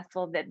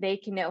successful, that they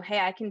can know, hey,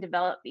 I can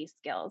develop these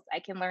skills. I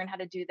can learn how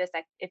to do this.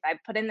 If I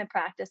put in the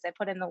practice, I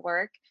put in the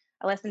work,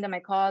 I listen to my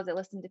calls, I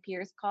listen to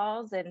peers'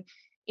 calls, and,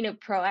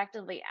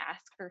 proactively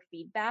ask for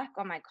feedback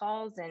on my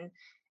calls and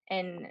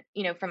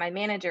from my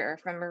manager or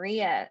from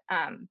Maria,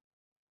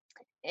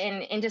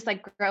 and just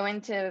like grow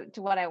into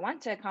what I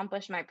want to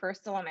accomplish, my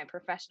personal and my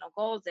professional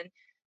goals. And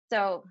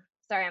so,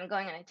 sorry, I'm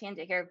going on a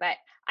tangent here, but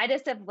I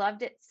just have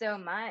loved it so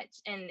much.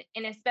 And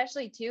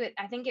especially too,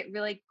 I think it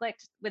really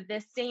clicked with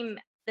this same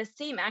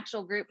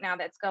actual group now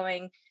that's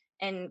going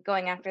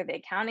after the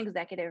account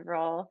executive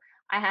role.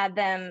 I had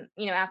them,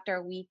 after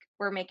a week,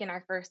 we're making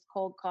our first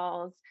cold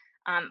calls.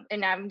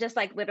 And I'm just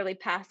like literally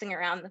passing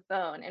around the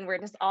phone, and we're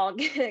just all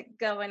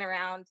going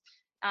around,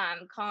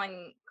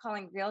 calling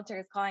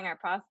realtors, calling our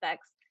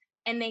prospects,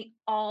 and they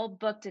all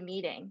booked a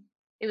meeting.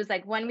 It was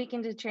like 1 week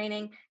into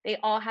training, they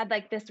all had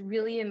like this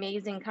really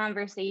amazing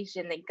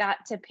conversation. They got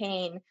to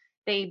pain,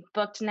 they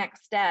booked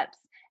next steps.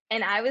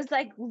 And I was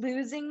like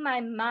losing my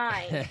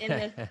mind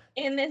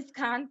in this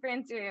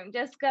conference room,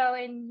 just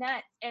going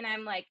nuts. And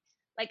I'm like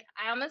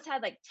I almost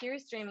had like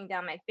tears streaming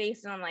down my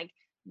face. And I'm like,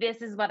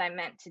 this is what I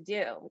meant to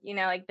do.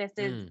 Like this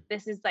is Mm.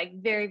 this is like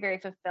very, very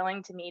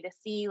fulfilling to me to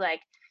see,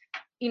 like,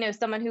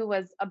 someone who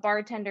was a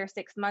bartender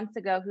 6 months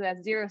ago who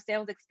has zero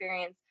sales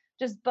experience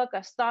just book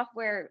a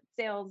software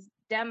sales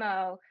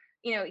demo.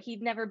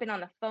 He'd never been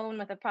on the phone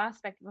with a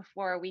prospect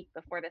before a week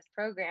before this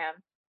program.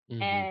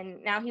 Hmm.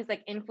 And now he's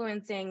like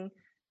influencing,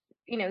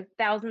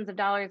 thousands of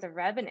dollars of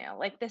revenue.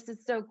 Like, this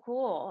is so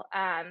cool.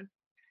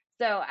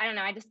 So I don't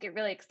know, I just get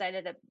really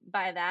excited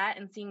by that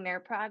and seeing their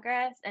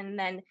progress. And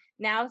then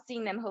now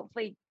seeing them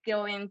hopefully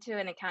go into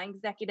an account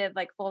executive,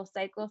 like full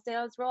cycle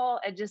sales role,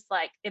 it just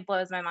like, it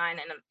blows my mind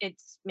and it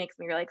makes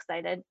me really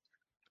excited.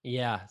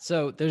 Yeah.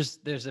 So there's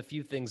a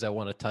few things I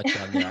want to touch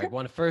on there. I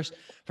want to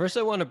first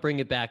I want to bring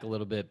it back a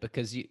little bit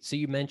because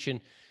you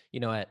mentioned,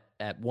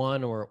 at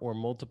one or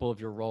multiple of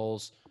your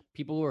roles,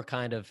 people who are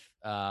kind of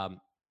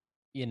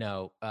you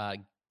know, uh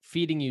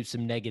feeding you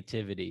some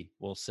negativity,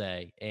 we'll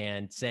say,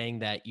 and saying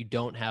that you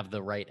don't have the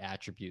right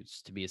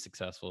attributes to be a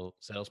successful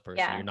salesperson.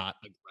 Yeah. You're not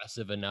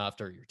aggressive enough,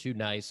 or you're too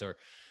nice, or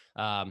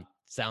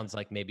sounds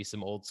like maybe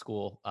some old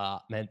school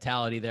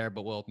mentality there,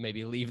 but we'll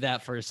maybe leave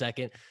that for a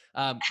second.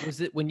 Was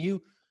it when you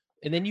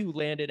and then you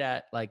landed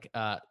at like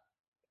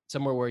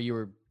somewhere where you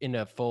were in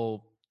a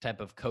full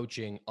type of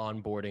coaching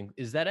onboarding?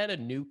 Is that at a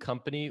new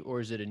company, or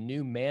is it a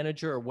new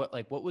manager, or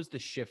what was the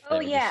shift Oh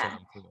there, just so yeah.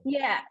 I'm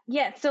clear?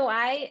 Yeah.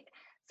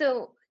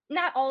 So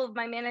not all of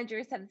my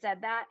managers have said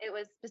that. It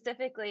was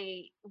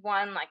specifically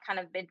one like kind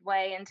of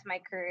midway into my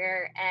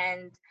career.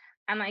 And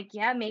I'm like,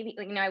 yeah, maybe,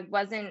 like, I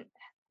wasn't,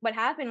 what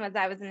happened was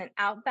I was in an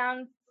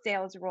outbound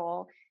sales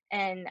role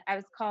and I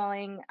was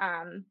calling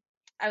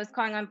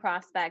on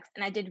prospects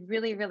and I did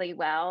really, really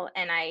well.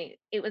 And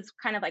it was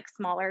kind of like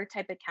smaller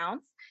type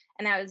accounts.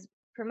 And I was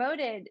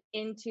promoted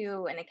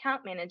into an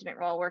account management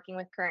role working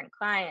with current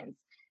clients.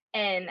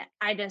 And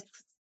I just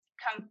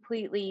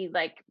completely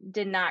like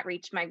did not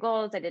reach my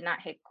goals. I did not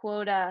hit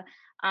quota.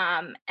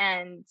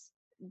 And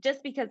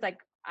just because like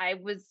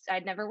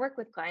I'd never worked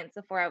with clients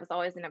before. I was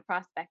always in a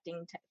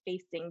prospecting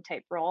facing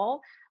type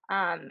role.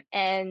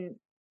 And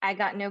I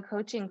got no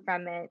coaching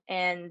from it.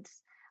 And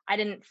I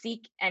didn't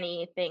seek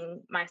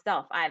anything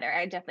myself either.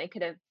 I definitely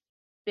could have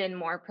been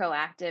more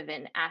proactive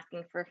in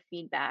asking for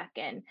feedback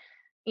and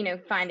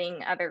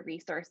finding other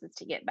resources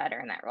to get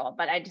better in that role,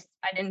 but I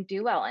didn't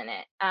do well in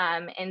it.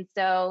 And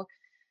so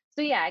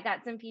yeah, I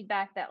got some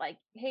feedback that like,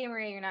 hey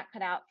Maria, you're not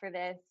cut out for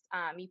this.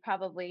 You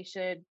probably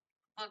should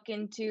look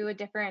into a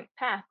different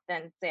path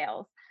than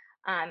sales.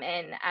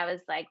 And I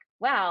was like,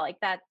 wow, like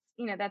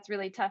that's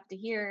really tough to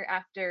hear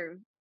after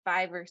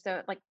 5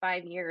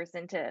 years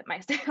into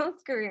my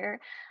sales career.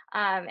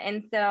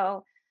 And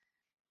so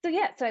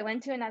I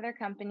went to another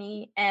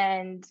company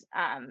and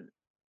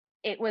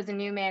it was a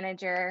new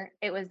manager.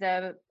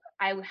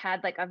 I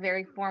had like a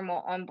very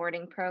formal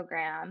onboarding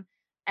program,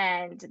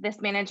 and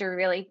this manager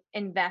really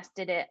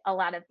invested a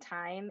lot of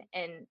time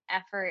and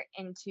effort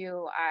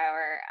into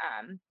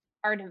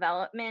our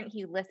development.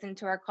 He listened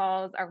to our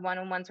calls. Our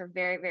one-on-ones were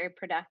very, very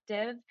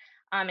productive,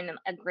 and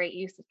a great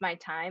use of my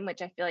time,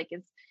 which I feel like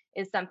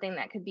is something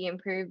that could be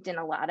improved in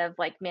a lot of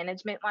like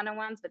management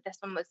one-on-ones. But this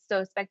one was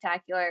so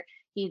spectacular.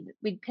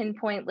 We'd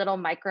pinpoint little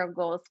micro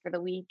goals for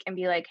the week and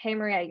be like, hey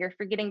Maria, you're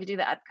forgetting to do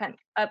the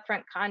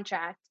upfront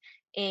contract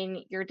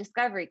in your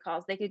discovery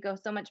calls. They could go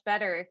so much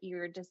better if you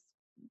were just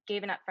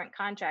gave an upfront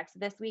contract. So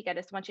this week I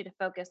just want you to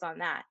focus on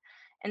that.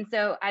 And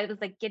so I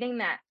was like getting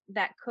that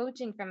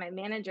coaching from my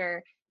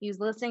manager. He was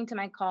listening to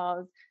my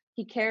calls.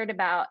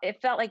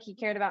 It felt like he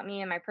cared about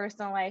me in my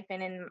personal life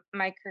and in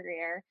my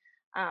career.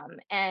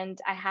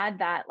 And I had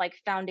that like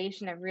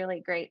foundation of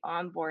really great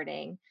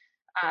onboarding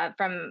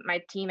from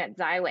my team at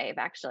Zywave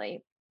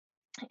actually.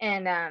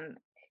 And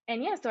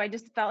yeah, so I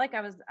just felt like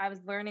I was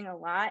learning a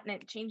lot and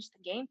it changed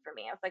the game for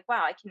me. I was like,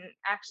 wow, I can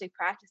actually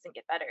practice and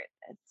get better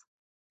at this.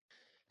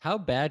 How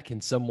bad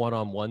can some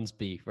one-on-ones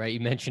be, right? You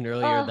mentioned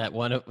earlier Oh,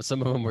 that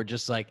some of them were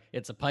just like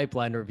it's a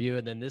pipeline review,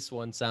 and then this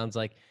one sounds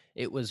like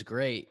it was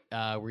great,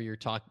 where you're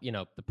talking,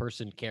 the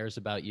person cares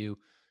about you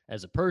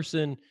as a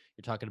person.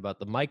 You're talking about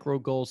the micro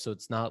goals, so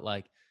it's not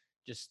like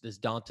just this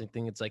daunting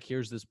thing. It's like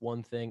here's this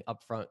one thing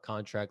upfront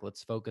contract.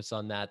 Let's focus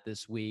on that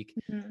this week.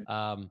 mhm.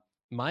 Um,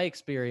 my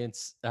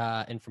experience,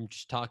 and from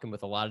just talking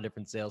with a lot of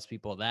different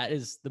salespeople, that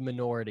is the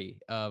minority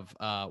of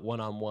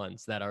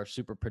one-on-ones that are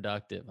super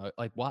productive.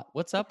 Like,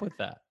 what's up with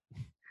that?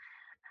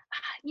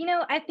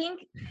 I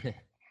think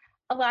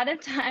a lot of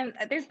times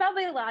there's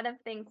probably a lot of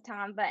things,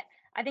 Tom, but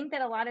I think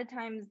that a lot of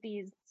times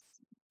these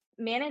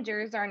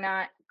managers are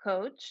not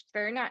coached,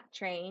 they're not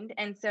trained,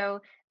 and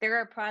so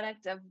they're a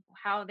product of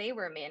how they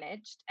were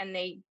managed, and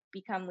they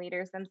become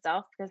leaders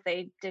themselves because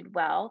they did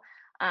well.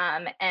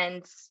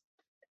 And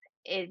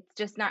it's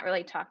just not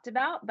really talked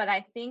about. But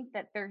I think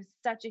that there's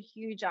such a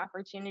huge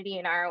opportunity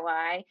in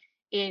ROI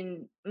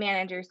in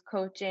managers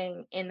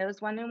coaching in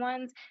those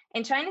one-on-ones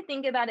and trying to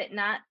think about it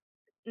not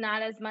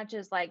as much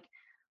as like,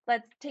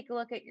 let's take a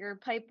look at your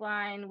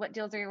pipeline. What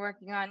deals are you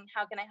working on?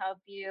 How can I help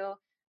you?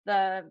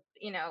 The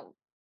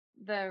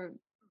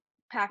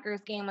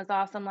Packers game was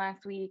awesome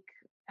last week.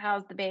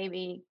 How's the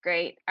baby?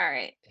 Great. All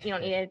right. You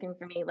don't need anything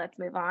from me. Let's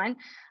move on.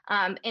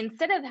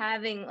 Instead of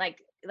having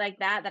like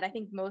that I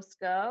think most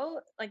go,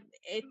 like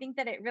I think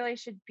that it really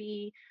should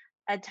be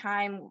a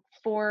time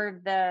for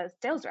the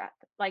sales rep,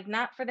 like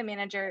not for the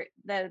manager.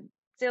 The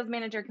sales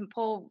manager can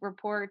pull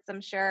reports,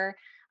 I'm sure.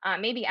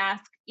 Maybe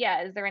ask,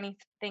 yeah, is there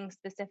anything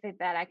specific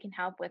that I can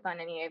help with on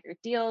any of your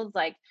deals?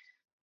 Like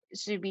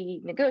should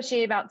we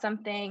negotiate about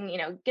something,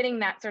 getting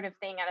that sort of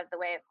thing out of the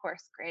way, of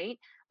course, great.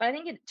 But I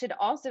think it should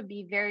also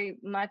be very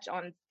much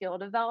on skill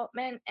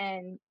development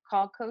and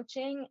call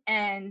coaching,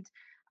 and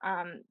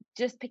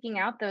just picking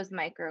out those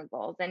micro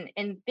goals,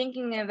 and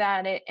thinking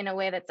about it in a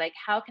way that's like,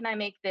 how can I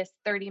make this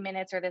 30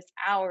 minutes or this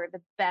hour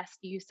the best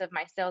use of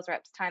my sales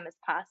reps time as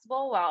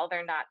possible while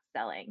they're not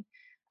selling.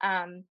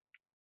 um,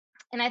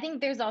 and I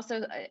think there's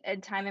also a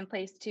time and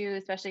place too,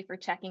 especially for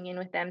checking in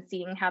with them,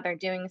 seeing how they're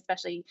doing,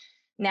 especially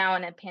now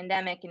in a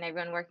pandemic and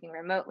everyone working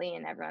remotely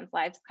and everyone's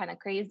lives kind of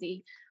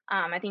crazy.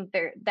 I think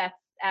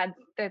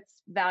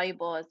that's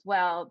valuable as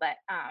well.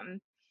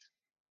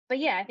 But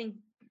yeah, I think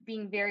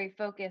being very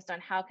focused on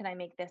how can I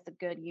make this a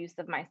good use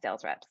of my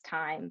sales reps'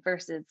 time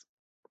versus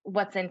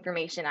what's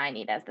information I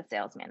need as the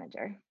sales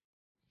manager.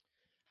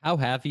 How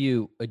have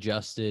you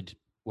adjusted,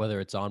 whether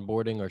it's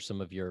onboarding or some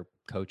of your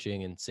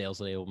coaching and sales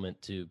enablement,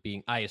 to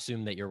being, I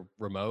assume that you're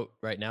remote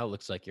right now. It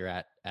looks like you're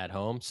at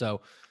home.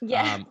 So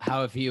Yeah.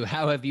 how have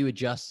you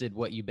adjusted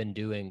what you've been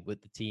doing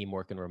with the team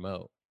working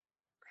remote?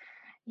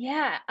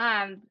 Yeah.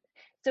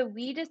 So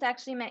we just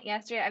actually met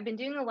yesterday. I've been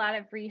doing a lot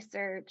of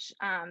research.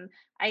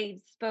 I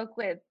spoke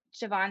with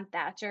Siobhan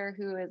Thatcher,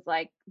 who is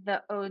like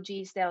the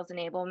OG sales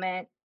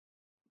enablement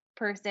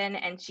person,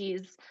 and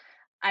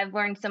I've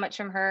learned so much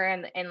from her,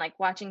 and like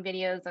watching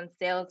videos on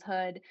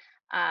Saleshood.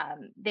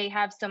 They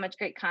have so much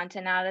great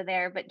content out of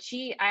there. But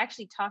I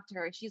actually talked to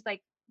her. She's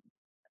like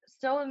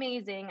so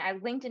amazing. I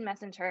LinkedIn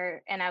messaged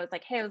her and I was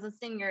like, hey, I was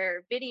listening to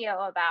your video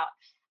about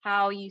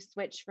how you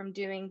switch from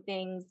doing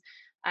things,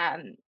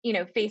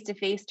 face to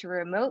face to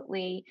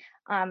remotely,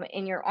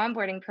 in your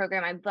onboarding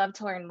program. I'd love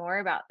to learn more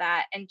about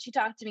that. And she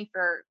talked to me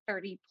for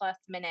 30 plus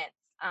minutes,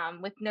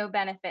 with no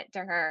benefit to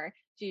her.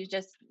 She was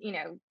just,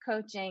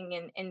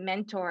 coaching and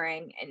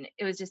mentoring. And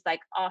it was just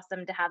like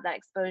awesome to have that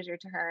exposure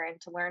to her and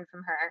to learn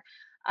from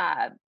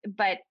her.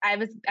 But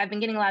I've been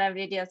getting a lot of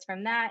ideas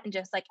from that, and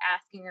just like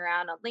asking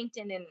around on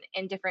LinkedIn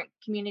and different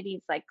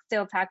communities like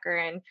Sales Hacker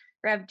and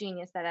Rev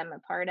Genius that I'm a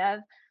part of.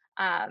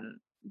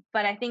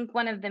 But I think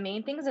one of the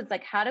main things is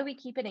like, how do we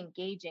keep it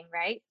engaging,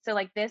 right? So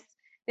like this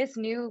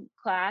new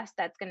class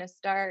that's going to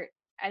start,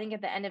 I think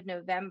at the end of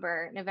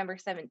November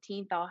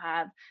 17th, I'll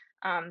have,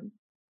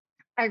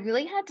 I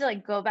really had to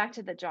like go back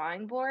to the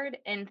drawing board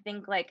and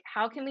think like,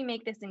 how can we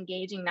make this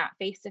engaging, not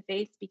face to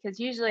face? Because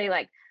usually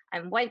like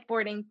I'm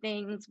whiteboarding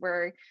things,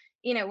 we're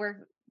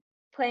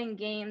playing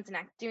games and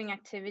doing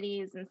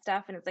activities and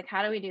stuff, and it's like,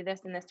 how do we do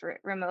this in this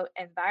remote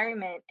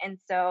environment? And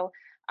so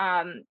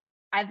um,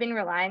 I've been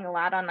relying a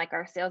lot on like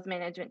our sales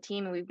management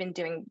team, and we've been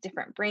doing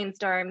different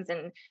brainstorms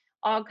and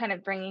all kind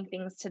of bringing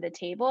things to the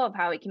table of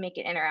how we can make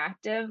it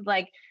interactive.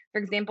 Like for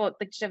example,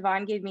 like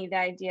Siobhan gave me the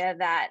idea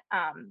that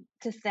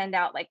to send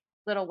out like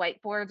little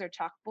whiteboards or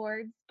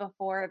chalkboards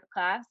before the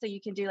class, so you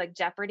can do like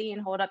Jeopardy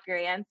and hold up your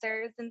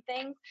answers and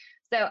things.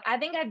 So I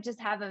think I just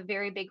have a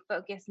very big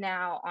focus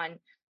now on,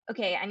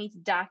 okay, I need to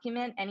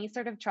document any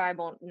sort of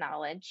tribal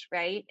knowledge,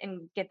 right?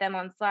 And get them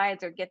on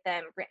slides or get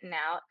them written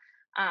out.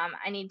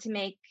 I need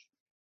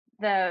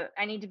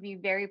to be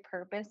very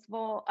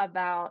purposeful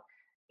about,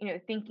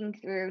 thinking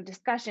through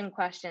discussion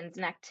questions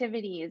and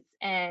activities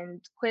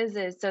and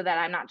quizzes, so that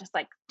I'm not just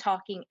like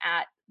talking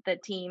at the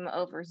team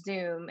over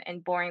Zoom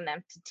and boring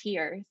them to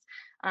tears.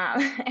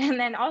 And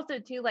then also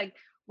too, like,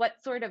 what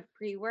sort of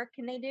pre-work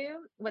can they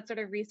do? What sort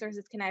of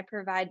resources can I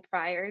provide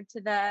prior to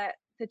the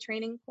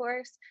training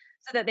course,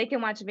 so that they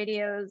can watch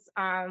videos,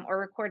 or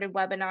recorded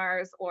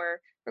webinars or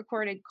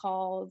recorded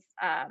calls,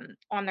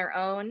 on their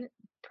own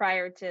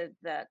prior to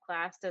the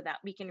class, so that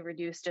we can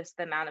reduce just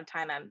the amount of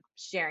time I'm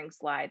sharing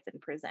slides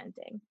and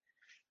presenting.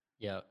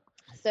 Yeah.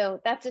 So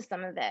that's just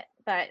some of it,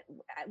 but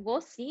we'll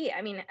see.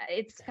 I mean,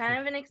 it's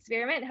kind of an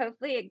experiment.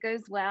 Hopefully it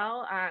goes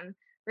well.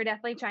 We're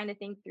definitely trying to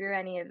think through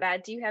any of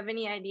that. Do you have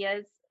any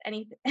ideas,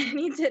 any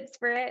any tips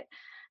for it?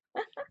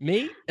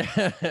 Me?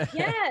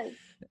 Yes.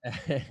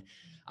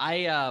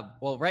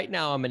 Well, right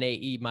now I'm an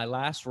AE. My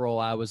last role,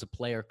 I was a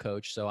player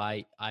coach, so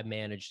I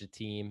managed a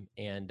team,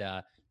 and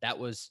that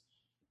was,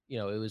 it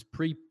was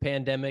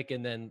pre-pandemic,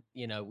 and then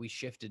we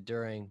shifted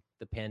during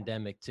the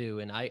pandemic too.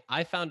 And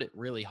I found it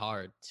really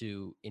hard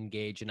to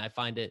engage, and I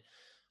find it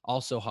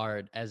also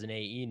hard as an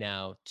AE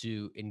now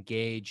to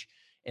engage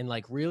and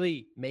like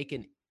really make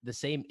the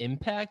same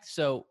impact.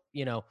 So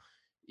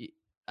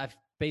I've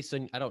based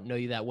on, I don't know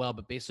you that well,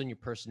 but based on your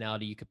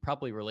personality, you could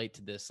probably relate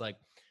to this. Like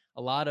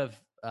a lot of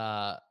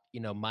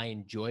my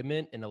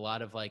enjoyment and a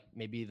lot of like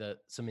maybe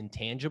some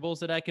intangibles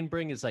that I can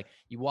bring is like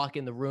you walk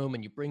in the room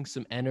and you bring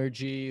some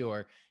energy,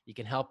 or you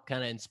can help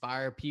kind of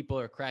inspire people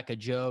or crack a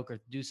joke or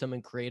do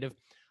something creative.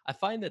 I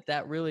find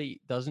that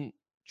really doesn't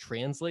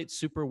translate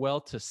super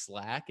well to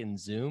Slack and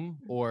Zoom,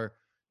 or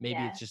maybe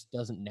it Yes. just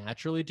doesn't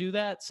naturally do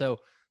that. So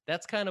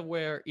that's kind of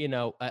where,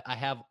 I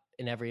have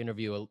in every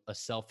interview a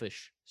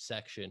selfish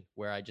section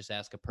where I just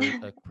ask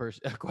a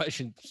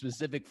question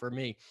specific for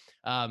me.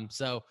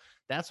 So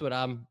that's what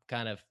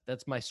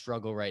that's my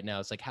struggle right now.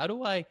 It's like, how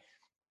do I,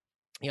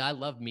 I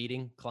love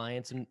meeting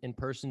clients in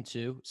person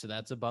too. So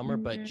that's a bummer,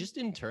 but Mhm. just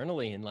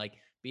internally and like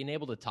being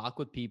able to talk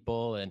with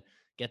people and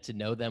get to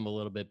know them a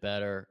little bit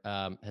better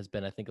has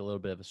been, I think, a little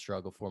bit of a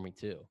struggle for me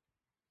too.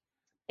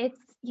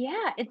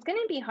 It's going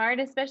to be hard,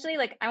 especially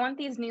like I want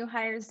these new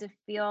hires to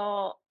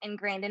feel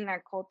ingrained in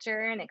their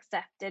culture and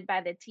accepted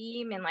by the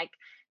team and like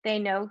they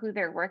know who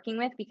they're working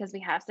with because we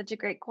have such a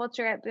great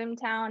culture at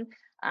Boomtown.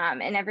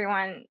 And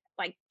everyone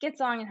like gets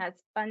along and has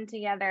fun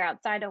together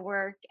outside of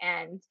work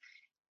and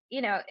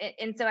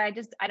and so I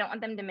don't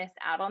want them to miss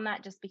out on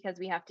that just because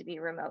we have to be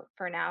remote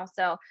for now.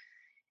 So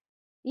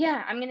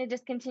yeah, I'm gonna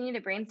just continue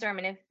to brainstorm,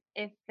 and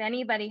if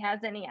anybody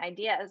has any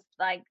ideas,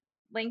 like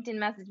LinkedIn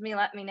message me,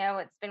 let me know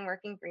what's been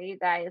working for you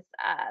guys.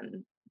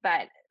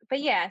 But but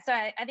yeah, so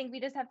I think we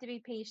just have to be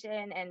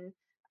patient and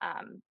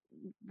um,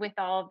 with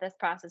all of this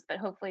process. But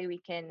hopefully we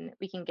can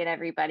keep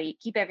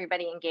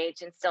everybody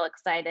engaged and still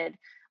excited.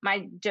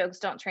 My jokes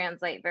don't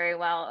translate very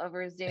well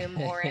over Zoom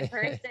or in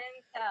person.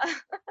 So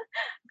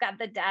got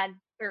the dad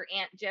or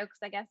aunt jokes,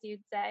 I guess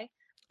you'd say.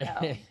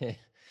 So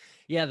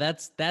Yeah,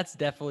 that's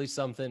definitely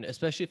something,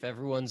 especially if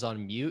everyone's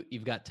on mute.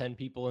 You've got 10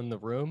 people in the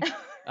room,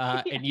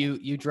 yeah. and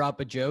you drop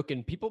a joke,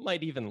 and people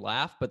might even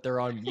laugh, but they're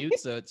on mute,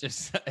 so it's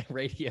just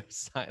radio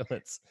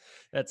silence.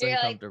 That's You're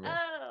like, uncomfortable.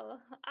 oh,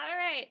 all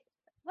right.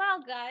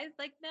 Well, guys,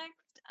 like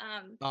next.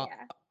 Uh,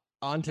 Yeah,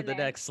 on to been the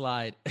there. next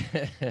slide.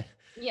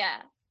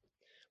 Yeah.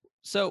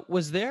 So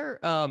was there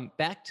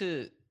back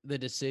to the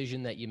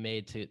decision that you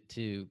made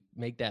to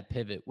make that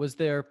pivot? Was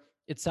there,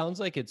 it sounds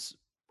like it's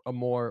a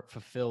more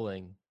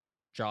fulfilling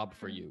job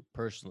for Mhm. you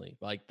personally,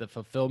 like the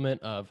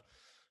fulfillment of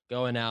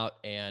going out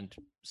and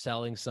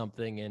selling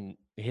something and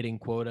hitting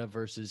quota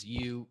versus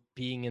you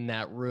being in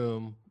that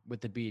room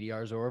with the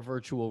BDRs or a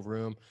virtual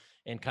room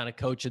and kind of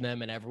coaching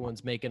them and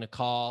everyone's making a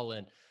call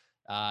and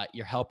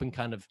you're helping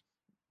kind of,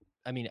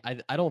 I mean,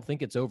 I don't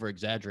think it's over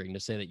exaggerating to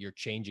say that you're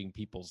changing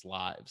people's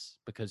lives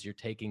because you're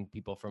taking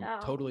people from Oh,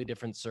 totally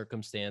different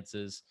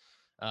circumstances,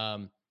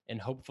 um, and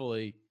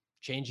hopefully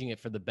changing it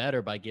for the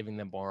better by giving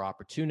them more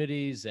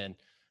opportunities and,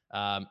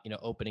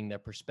 opening their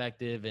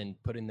perspective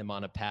and putting them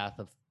on a path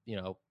of,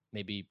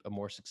 maybe a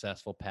more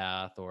successful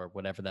path or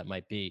whatever that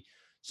might be.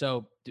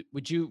 So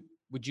would you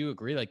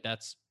agree like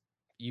that's,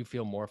 you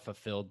feel more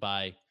fulfilled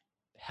by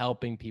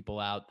helping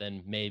people out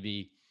than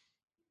maybe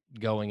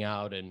going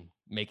out and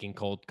making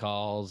cold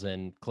calls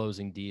and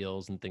closing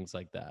deals and things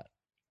like that?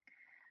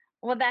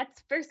 well,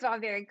 that's first of all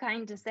very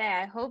kind to say.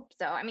 I hope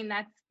so. I mean,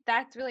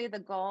 that's really the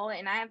goal,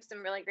 and I have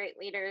some really great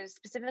leaders,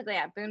 specifically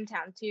at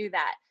Boomtown too,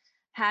 that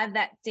have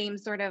that same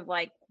sort of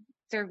like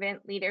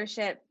servant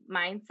leadership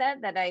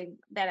mindset that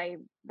I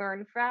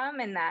learned from,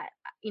 and that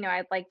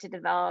I'd like to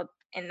develop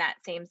in that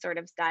same sort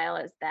of style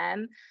as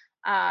them.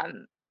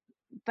 Um,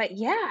 but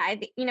yeah,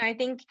 I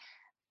think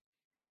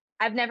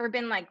I've never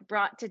been like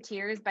brought to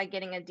tears by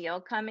getting a deal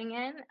coming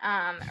in,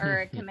 or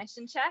a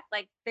commission check.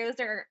 Like those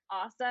are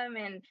awesome,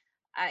 and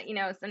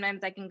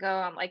sometimes I can go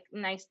on like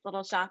nice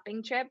little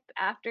shopping trip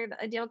after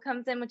a deal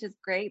comes in, which is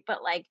great.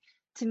 But like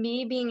to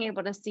me, being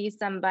able to see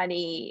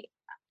somebody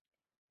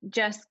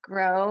just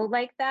grow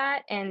like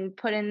that and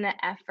put in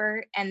the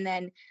effort, and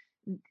then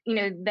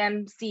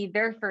them see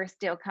their first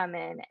deal come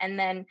in, and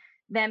then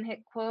them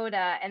hit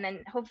quota, and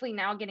then hopefully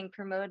now getting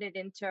promoted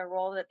into a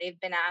role that they've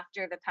been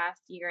after the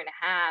past year and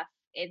a half.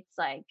 It's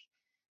like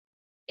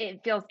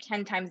it feels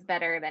 10 times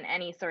better than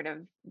any sort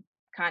of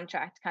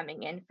contract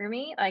coming in for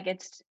me. Like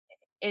it's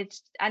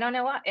I don't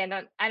know why.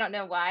 I don't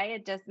know why.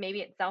 It just,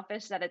 maybe it's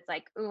selfish that it's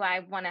like, ooh,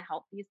 I want to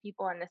help these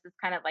people and this is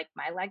kind of like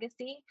my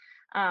legacy.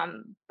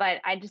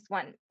 But I just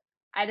want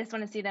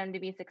to see them to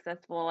be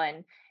successful,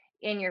 and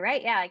you're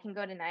right. Yeah, I can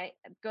go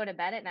to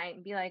bed at night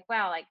and be like,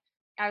 wow, like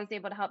I was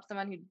able to help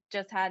someone who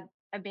just had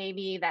a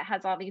baby that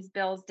has all these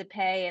bills to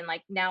pay, and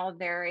like now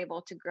they're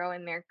able to grow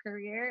in their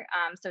career.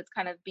 So it's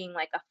kind of being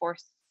like a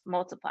force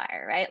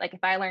multiplier, right? Like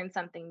if I learn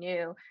something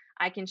new,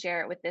 I can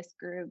share it with this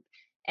group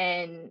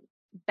and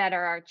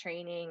better our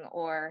training,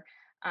 or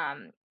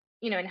um,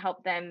 and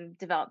help them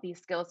develop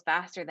these skills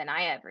faster than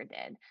I ever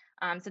did.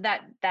 So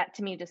that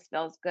to me just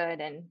feels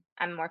good, and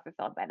I'm more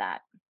fulfilled by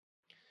that.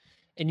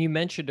 And you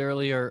mentioned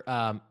earlier,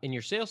 in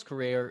your sales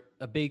career,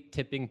 a big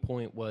tipping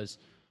point was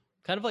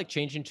kind of like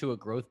changing to a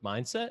growth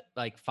mindset,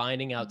 like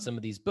finding out Mhm. some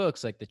of these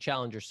books like The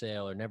Challenger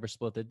Sale or Never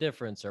Split the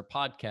Difference or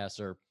podcasts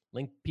or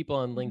people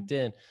on Mhm.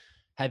 LinkedIn.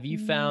 Have you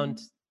found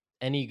Mhm.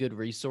 any good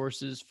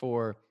resources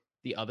for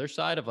the other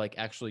side of like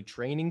actually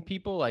training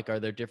people? Like, are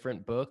there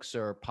different books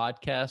or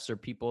podcasts or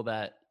people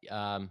that,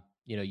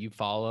 you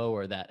follow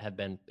or that have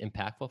been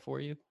impactful for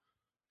you?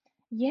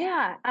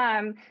 Yeah.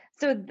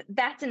 So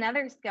that's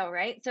another skill,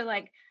 right? So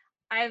like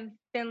I've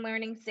been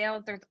learning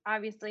sales. There's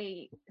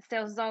obviously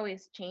sales is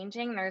always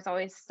changing. There's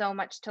always so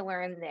much to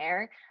learn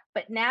there.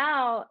 But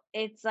now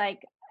it's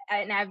like,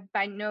 and I've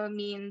by no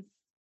means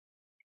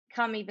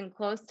come even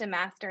close to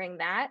mastering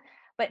that.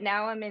 But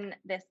now I'm in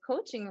this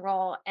coaching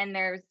role, and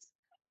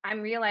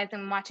I'm realizing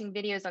I'm watching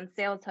videos on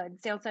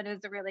SalesHood. SalesHood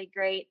is a really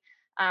great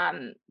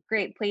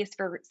place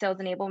for sales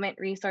enablement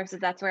resources.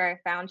 That's where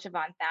I found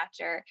Siobhan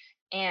Thatcher,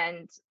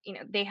 and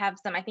they have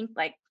some, I think,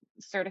 like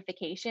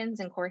certifications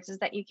and courses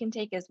that you can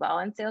take as well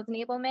in sales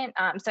enablement.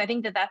 So I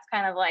think that that's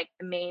kind of like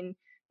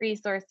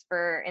resource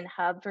for and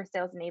hub for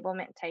sales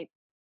enablement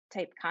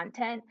type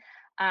content.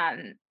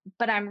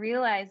 But I'm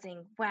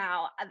realizing,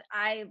 wow,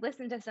 I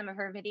listened to some of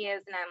her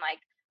videos and I'm like,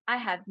 I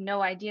have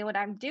no idea what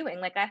I'm doing.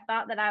 Like I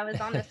thought that I was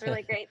on this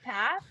really great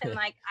path, and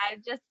like I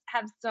just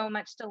have so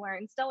much to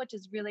learn still, which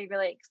is really,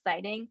 really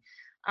exciting.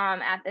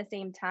 At the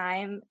same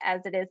time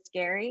as it is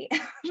scary.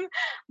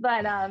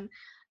 but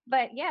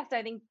but yeah, so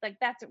I think like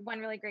that's one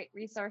really great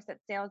resource at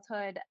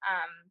Saleshood.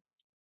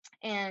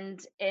 And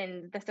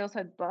in the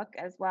Saleshood book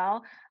as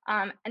well.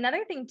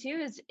 Another thing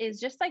too is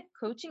just like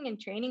coaching and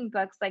training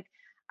books. Like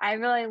I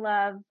really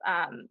love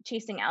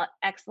Chasing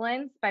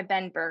Excellence by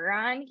Ben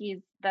Bergeron.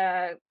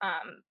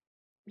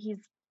 He's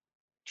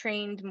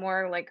trained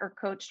more like or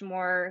coached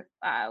more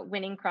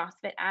winning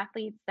CrossFit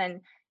athletes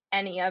than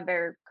any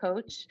other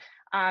coach.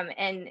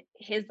 And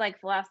his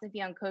like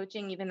philosophy on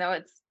coaching, even though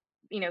it's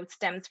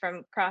stems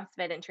from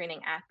CrossFit and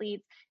training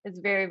athletes, is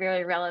very,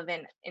 very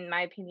relevant in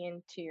my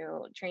opinion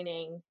to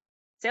training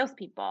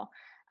salespeople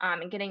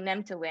and getting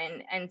them to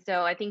win. And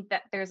so I think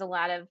that there's a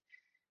lot of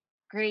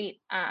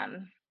great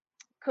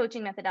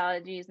coaching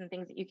methodologies and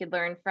things that you could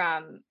learn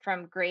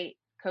from great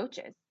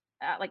coaches,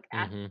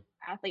 Hmm.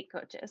 athlete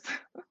coaches.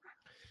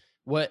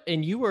 What,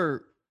 and you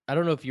were, I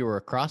don't know if you were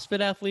a CrossFit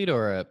athlete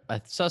or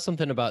I saw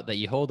something about that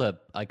you hold a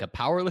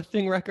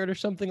powerlifting record or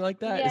something like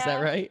that. Is that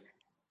Yeah. right?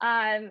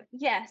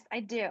 Yes, I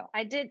do.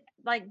 I did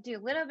like do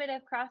a little bit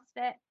of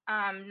CrossFit.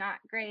 Not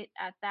great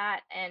at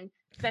that. And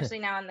especially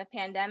now in the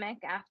pandemic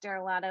after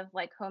a lot of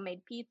like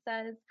homemade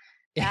pizzas,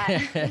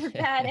 that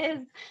that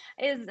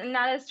is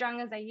not as strong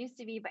as I used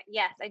to be. But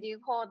yes, I do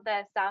hold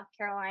the South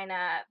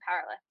Carolina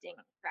powerlifting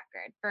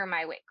record for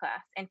my weight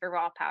class and for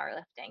raw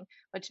powerlifting,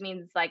 which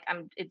means like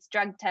it's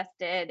drug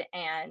tested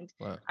and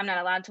Wow. I'm not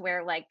allowed to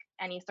wear like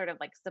any sort of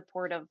like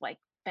supportive like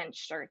bench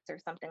shirts or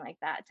something like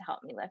that to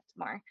help me lift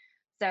more.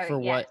 So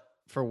For yes,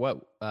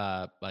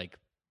 what, like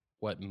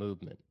what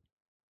movement?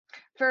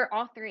 for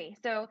all three.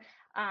 So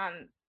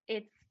um,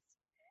 it's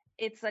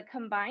it's a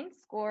combined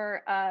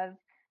score of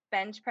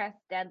bench press,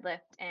 deadlift,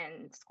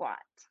 and squat.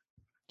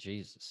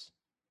 Jesus.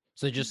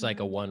 So just like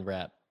a Hmm. 1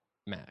 rep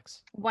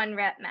max. 1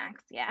 rep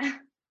max. Yeah.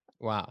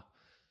 Wow.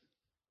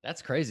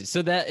 That's crazy.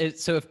 So that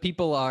is, so if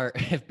people are,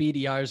 if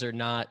BDRs are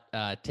not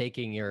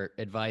taking your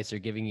advice or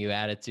giving you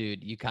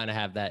attitude, you kind of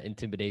have that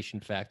intimidation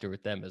factor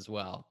with them as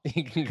well.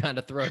 You can kind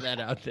of throw that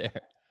out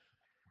there.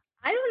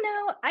 I don't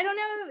know. I don't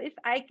know if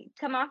I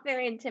come off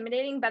very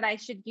intimidating, but I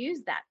should use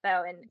that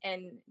though,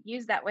 and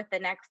use that with the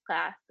next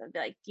class. I'd be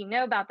like, do you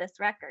know about this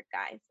record,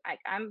 guys? Like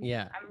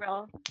Yeah. I'm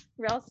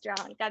real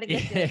strong. Got to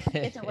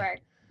get to work.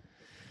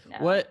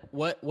 No.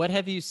 What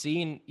have you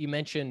seen? You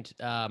mentioned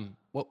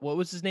what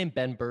was his name?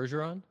 Ben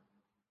Bergeron?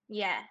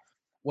 Yes.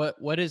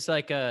 What is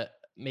like a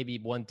maybe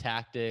one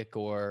tactic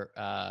or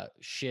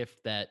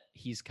shift that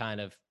he's kind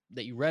of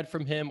that you read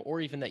from him or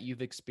even that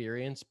you've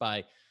experienced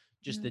by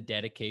just the Mhm.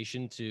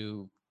 dedication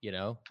to,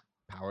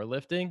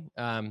 powerlifting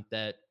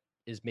that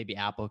is maybe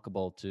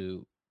applicable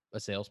to a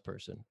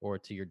salesperson or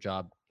to your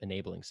job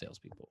enabling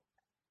salespeople?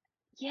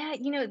 Yeah,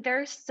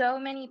 there's so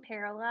many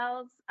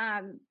parallels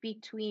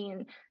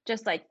between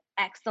just like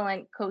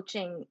excellent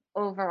coaching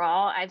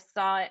overall. I've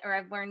saw it or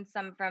I've learned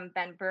some from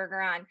Ben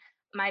Bergeron,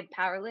 my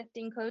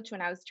powerlifting coach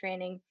when I was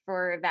training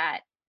for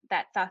that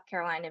South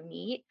Carolina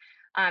meet.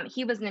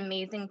 He was an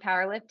amazing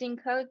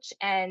powerlifting coach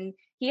and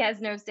he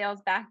has no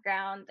sales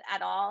background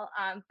at all.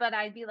 But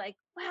I'd be like,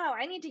 wow,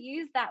 I need to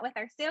use that with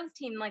our sales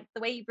team, like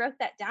the way you broke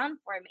that down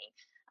for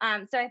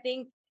me. So I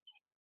think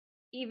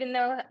even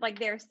though like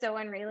they're so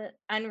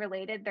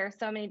unrelated, there are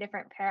so many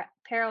different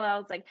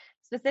parallels, like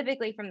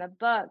specifically from the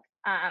book.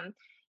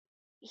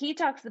 He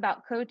talks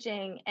about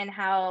coaching and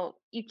how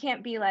you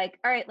can't be like,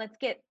 all right, let's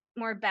get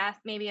more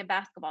maybe a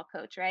basketball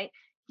coach, right?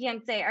 You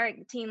can't say, all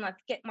right, team,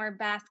 let's get more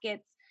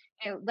baskets,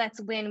 let's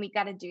win, we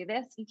got to do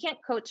this. You can't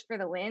coach for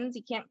the wins,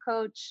 you can't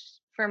coach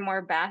for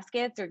more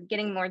baskets or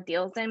getting more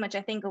deals in, which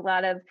I think a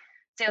lot of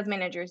sales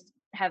managers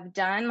have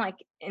done, like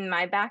in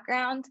my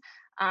background,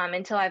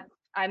 until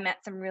I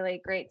met some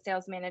really great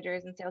sales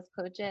managers and sales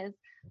coaches.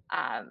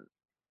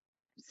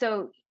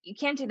 So you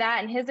can't do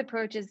that. And his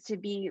approach is to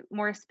be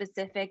more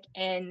specific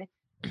in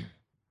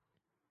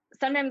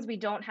sometimes we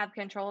don't have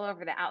control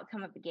over the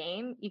outcome of the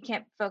game. You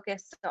can't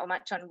focus so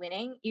much on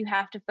winning. You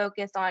have to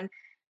focus on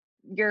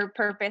your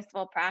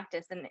purposeful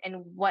practice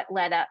and what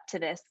led up to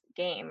this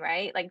game,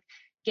 right? Like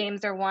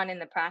games are won in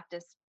the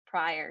practice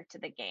prior to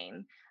the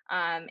game,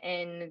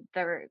 and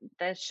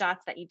the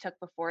shots that you took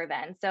before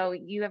then. So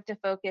you have to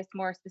focus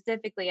more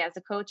specifically as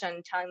a coach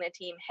on telling the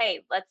team,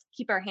 hey, let's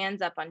keep our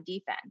hands up on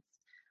defense.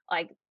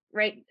 Like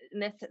right in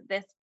this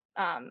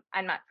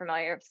I'm not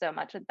familiar so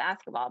much with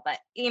basketball, but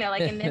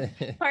like in this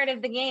part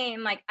of the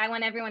game, like I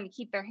want everyone to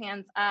keep their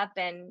hands up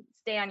and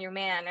stay on your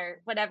man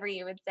or whatever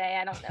you would say.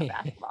 I don't know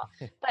basketball,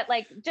 but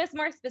like just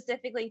more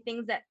specifically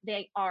things that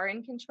they are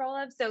in control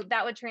of. So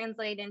that would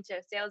translate into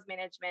a sales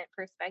management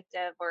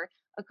perspective or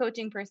a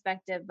coaching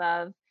perspective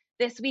of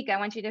this week, I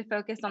want you to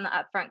focus on the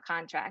upfront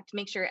contract.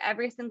 Make sure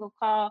every single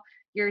call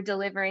you're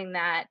delivering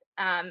that.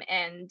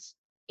 And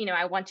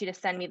I want you to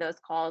send me those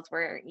calls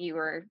where you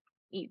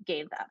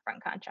gave the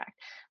upfront contract.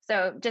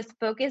 So just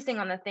focusing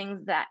on the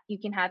things that you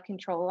can have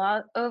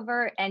control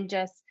over, and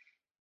just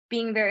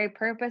being very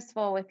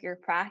purposeful with your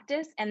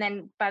practice. And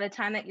then by the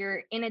time that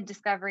you're in a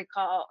discovery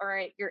call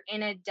or you're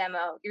in a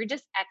demo, you're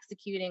just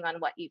executing on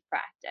what you've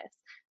practiced.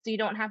 So you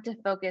don't have to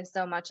focus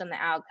so much on the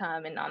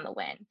outcome and on the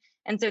win.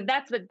 And so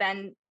that's what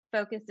Ben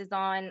focuses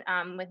on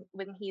with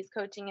when he's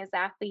coaching his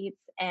athletes,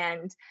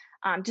 and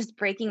just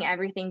breaking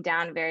everything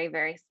down very,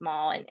 very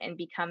small, and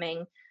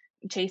becoming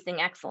chasing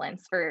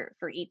excellence for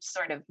each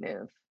sort of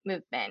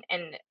movement.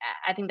 And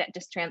I think that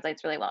just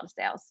translates really well to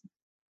sales.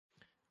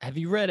 Have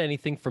you read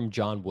anything from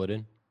John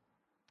Wooden?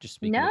 Just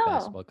speaking of No.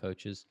 basketball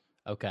coaches.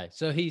 Okay.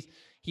 So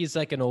he's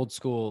like an old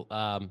school,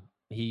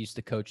 he used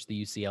to coach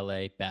the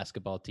UCLA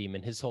basketball team,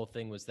 and his whole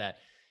thing was that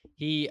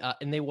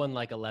and they won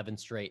like 11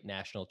 straight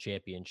national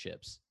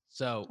championships.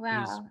 So he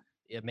was Wow.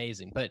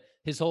 amazing. But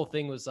his whole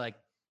thing was like,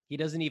 he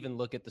doesn't even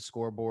look at the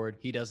scoreboard.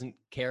 He doesn't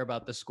care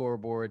about the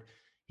scoreboard.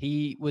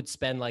 He would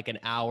spend like an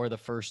hour the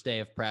first day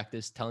of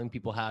practice telling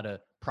people how to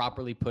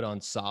properly put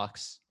on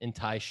socks and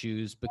tie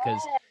shoes,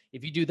 because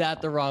if you do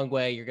that the wrong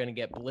way, you're going to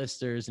get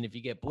blisters. And if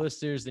you get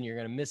blisters, then you're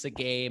going to miss a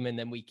game. And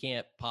then we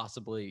can't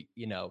possibly,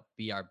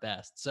 be our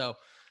best. So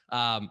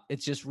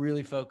it's just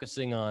really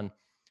focusing on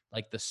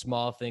like the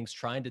small things,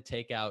 trying to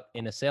take out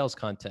in a sales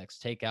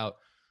context, take out,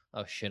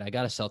 oh shit, I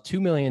got to sell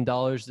 $2 million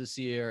this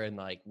year. And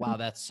like, wow,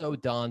 that's so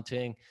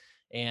daunting.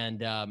 And,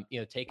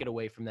 take it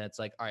away from that. It's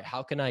like, all right,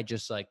 how can I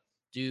just like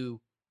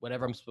do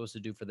whatever I'm supposed to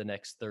do for the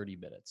next 30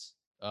 minutes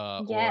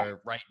Yes.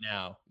 or right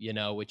now,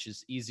 which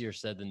is easier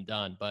said than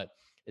done, but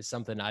is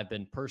something I've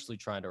been personally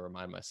trying to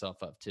remind myself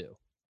of too.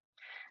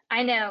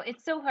 I know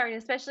it's so hard,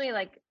 especially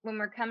like when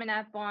we're coming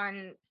up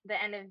on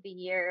the end of the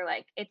year.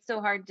 Like it's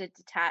so hard to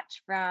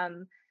detach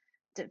from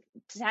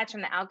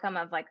the outcome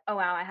of like, oh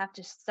wow, I have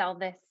to sell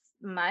this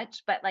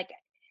much. But like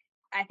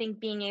I think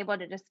being able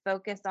to just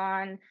focus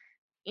on,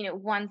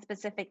 one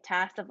specific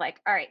task of like,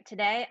 all right,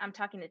 today I'm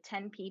talking to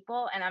 10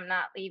 people and I'm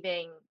not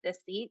leaving this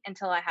seat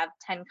until I have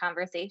 10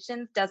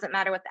 conversations. Doesn't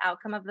matter what the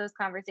outcome of those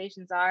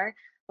conversations are,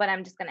 but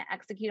I'm just going to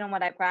execute on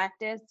what I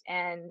practiced,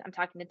 and I'm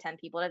talking to 10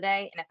 people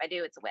today. And if I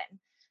do, it's a win.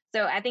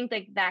 So I think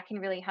like that can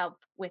really help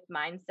with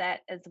mindset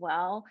as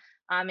well,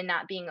 and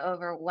not being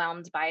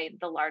overwhelmed by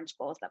the large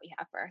goals that we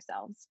have for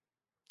ourselves.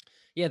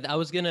 Yeah, I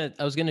was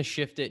gonna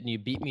shift it, and you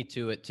beat me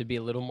to it, to be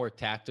a little more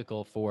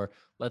tactical for,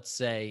 let's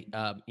say,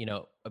 a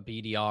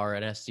BDR,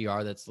 an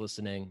SDR that's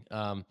listening,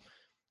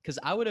 because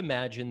I would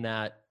imagine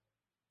that,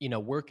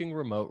 working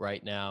remote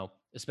right now,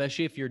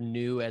 especially if you're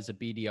new as a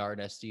BDR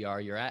and SDR,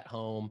 you're at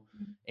home,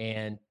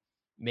 and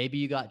maybe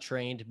you got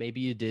trained, maybe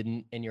you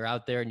didn't, and you're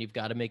out there and you've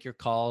got to make your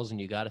calls and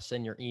you got to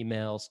send your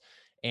emails,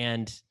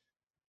 and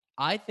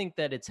I think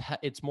that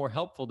it's more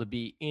helpful to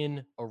be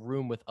in a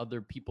room with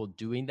other people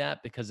doing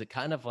that, because it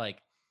kind of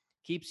like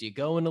keeps you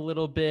going a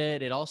little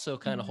bit. It also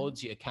kind of Mhm.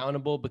 holds you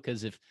accountable,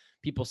 because if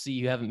people see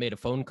you haven't made a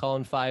phone call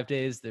in 5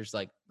 days, there's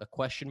like a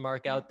question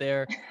mark out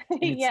there,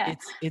 and it's Yeah.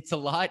 it's it's a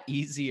lot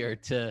easier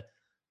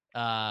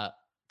uh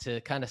to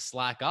kind of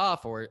slack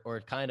off,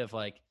 or kind of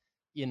like,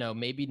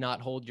 maybe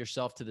not hold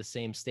yourself to the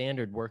same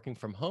standard working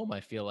from home. I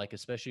feel like,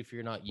 especially if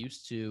you're not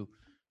used to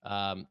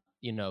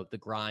the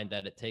grind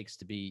that it takes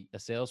to be a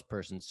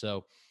salesperson.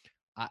 So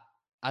I,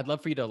 I'd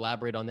love for you to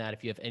elaborate on that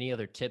if you have any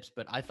other tips.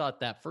 But I thought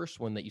that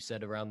first one that you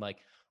said around like,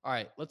 all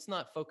right, let's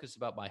not focus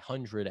about my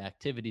 100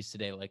 activities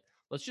today. Like,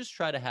 let's just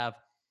try to have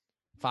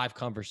 5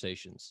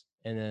 conversations.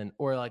 And then,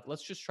 or like,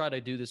 let's just try to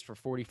do this for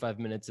 45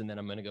 minutes and then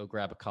I'm going to go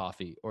grab a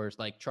coffee, or it's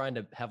like trying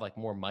to have like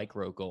more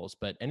micro goals.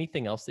 But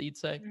anything else that you'd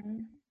say?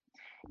 Mhm.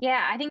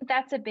 Yeah, I think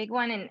that's a big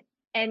one.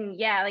 And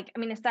yeah, like I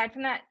mean, aside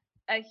from that,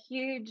 a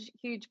huge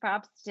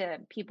props to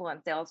people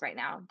in sales right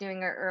now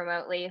doing it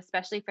remotely,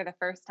 especially for the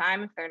first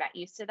time if they're not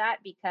used to that.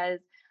 Because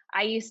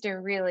I used to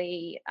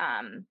really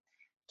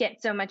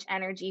get so much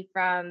energy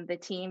from the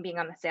team being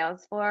on the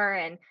sales floor,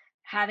 and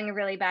having a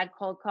really bad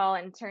cold call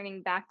and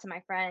turning back to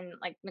my friend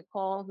like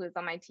Nicole, who's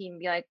on my team,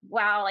 be like,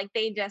 wow, like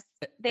they just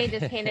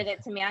handed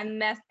it to me. I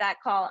messed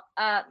that call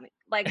up.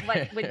 Like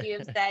what would you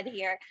have said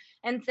here?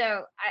 And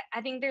so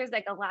I think there's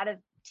like a lot of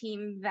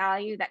team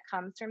value that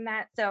comes from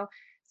that. So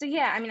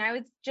yeah, I mean, I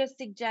would just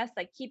suggest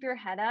like keep your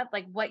head up,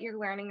 like what you're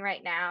learning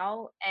right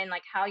now and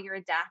like how you're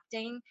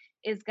adapting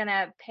is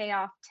gonna pay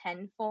off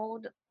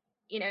tenfold,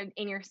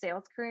 in your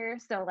sales career.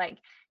 So like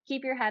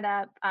keep your head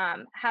up,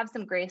 have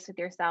some grace with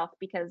yourself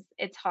because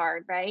it's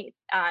hard, right?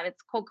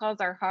 It's cold calls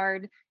are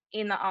hard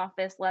in the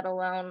office, let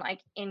alone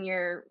like in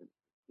your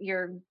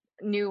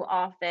new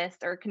office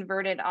or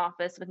converted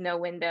office with no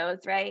windows,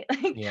 right?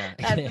 Like Yeah.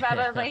 that's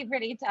probably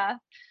pretty tough.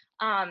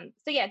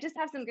 So yeah, just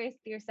have some grace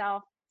with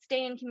yourself.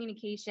 Stay in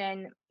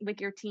communication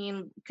with your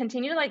team.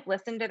 Continue to like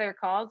listen to their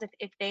calls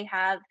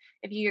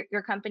if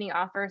your company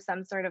offers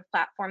some sort of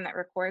platform that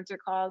records your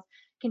calls.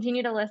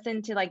 Continue to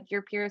listen to like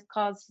your peers'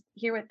 calls,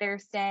 hear what they're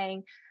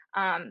saying.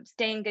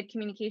 Stay in good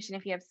communication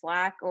if you have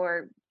Slack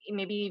or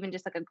maybe even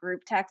just like a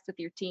group text with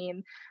your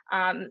team.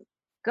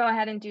 Go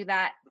ahead and do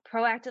that.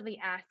 Proactively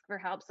ask for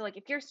help. So like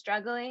if you're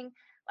struggling,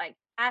 like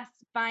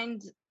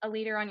find a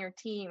leader on your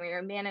team or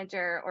your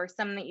manager or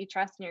someone that you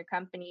trust in your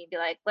company. Be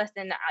like,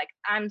 listen, like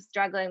I'm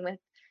struggling with,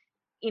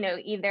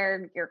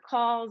 either your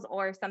calls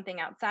or something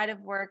outside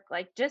of work.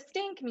 Like just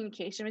stay in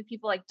communication with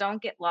people. Like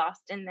don't get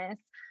lost in this.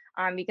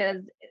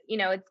 Because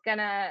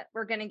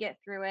we're gonna get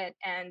through it,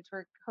 and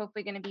we're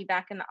hopefully gonna be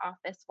back in the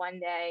office one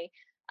day.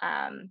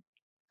 Um,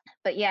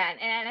 but yeah,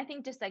 and I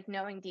think just like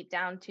knowing deep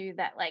down too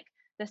that like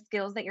the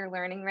skills that you're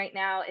learning right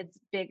now, it's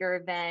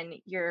bigger than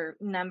your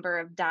number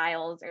of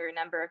dials or your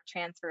number of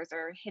transfers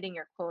or hitting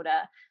your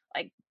quota.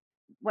 Like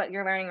what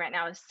you're learning right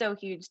now is so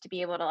huge to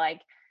be able to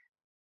like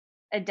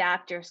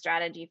adapt your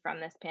strategy from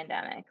this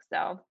pandemic.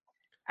 So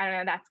I don't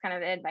know, that's kind of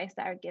the advice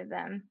that I would give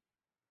them.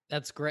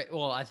 That's great.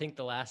 Well, I think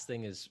the last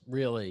thing is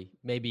really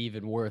maybe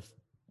even worth,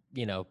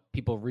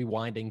 people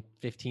rewinding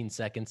 15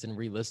 seconds and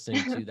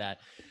re-listening to that.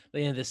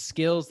 The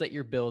skills that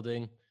you're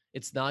building,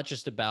 it's not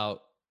just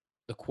about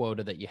the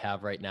quota that you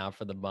have right now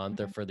for the month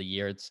or Mhm. for the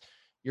year. It's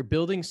you're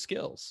building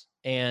skills.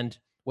 And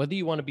whether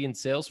you want to be in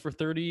sales for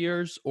 30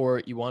 years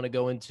or you want to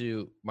go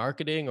into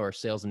marketing or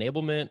sales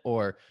enablement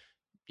or,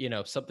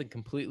 something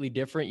completely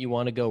different, you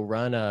want to go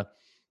run a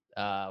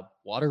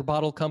water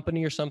bottle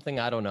company or something.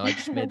 I don't know. I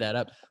just made that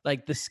up.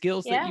 Like the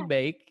skills that you Yeah.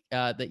 make,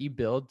 that you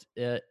build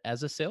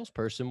as a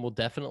salesperson will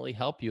definitely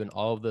help you in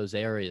all of those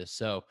areas.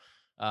 So,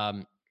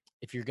 um,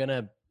 if you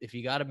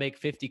got to make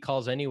 50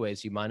 calls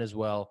anyways, you might as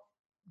well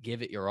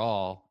give it your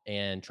all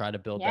and try to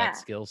build that Yeah.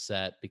 skill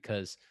set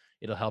because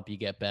it'll help you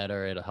get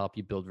better. It'll help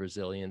you build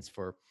resilience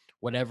for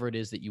whatever it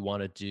is that you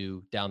want to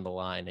do down the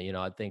line. And,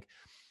 I think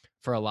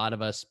for a lot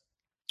of us,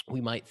 we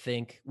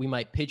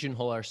might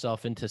pigeonhole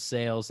ourselves into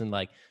sales and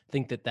like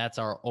think that that's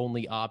our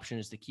only option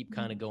is to keep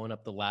kind of Mhm. going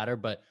up the ladder,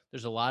 but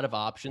there's a lot of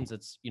options.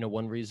 That's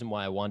one reason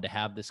why I wanted to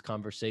have this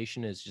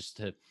conversation is just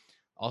to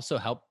also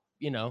help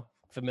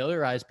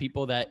familiarize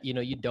people that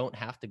you don't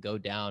have to go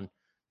down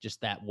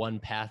just that one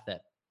path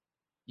that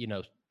you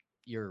know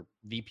your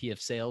VP of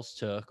sales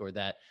took, or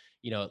that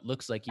it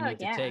looks like you Oh need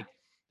to yeah. take.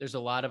 There's a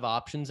lot of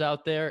options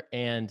out there,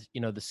 and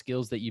the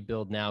skills that you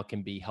build now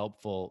can be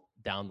helpful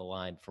down the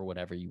line for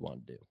whatever you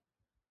want to do.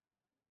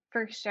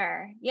 For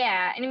sure.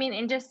 Yeah. And I mean,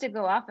 and just to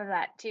go off of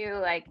that too,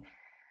 like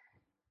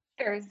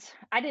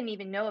I didn't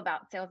even know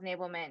about sales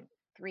enablement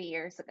 3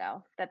 years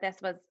ago, that this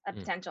was a Mm.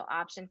 potential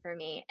option for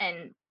me.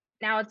 And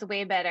now it's a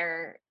way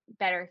better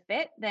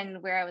fit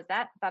than where I was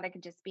at. Thought I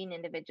could just be an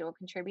individual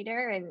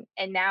contributor.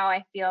 And now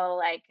I feel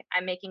like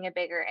I'm making a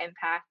bigger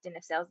impact in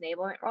a sales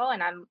enablement role.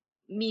 And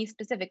me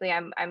specifically,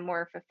 I'm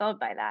more fulfilled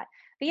by that.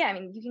 But yeah, I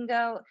mean, you can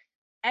go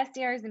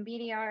SDRs and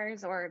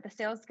BDRs, or the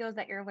sales skills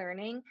that you're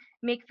learning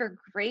make for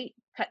great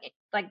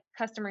like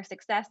customer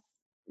success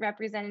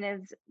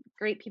representatives,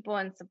 great people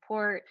in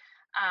support,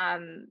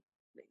 um,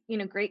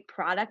 great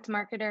product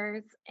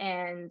marketers.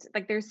 And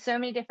like there's so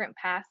many different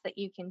paths that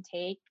you can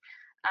take.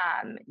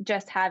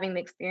 Just having the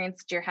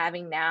experience that you're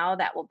having now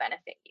that will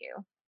benefit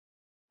you.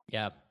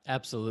 Yeah,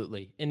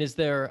 absolutely. And is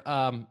there,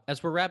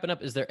 as we're wrapping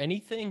up, is there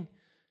anything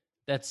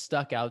that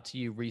stuck out to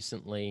you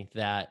recently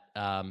that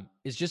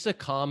is just a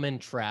common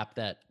trap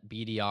that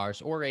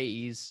BDRs or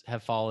AEs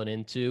have fallen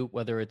into,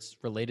 whether it's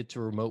related to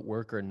remote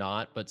work or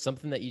not, but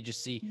something that you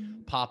just see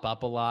Mm. pop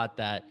up a lot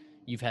that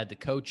you've had to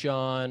coach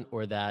on,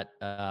 or that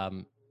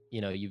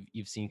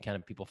you've seen kind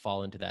of people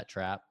fall into that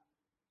trap?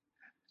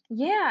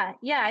 Yeah,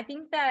 yeah. I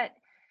think that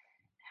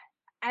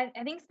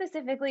I think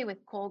specifically with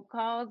cold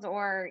calls,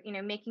 or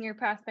making your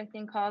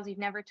prospecting calls, you've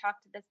never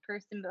talked to this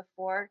person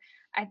before.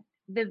 I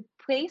The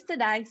place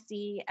that I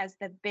see as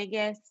the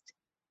biggest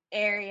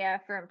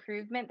area for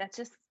improvement, that's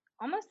just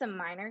almost a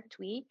minor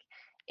tweak,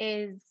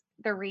 is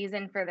the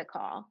reason for the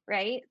call,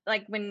 right?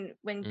 Like when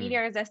Mm.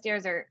 BDRs,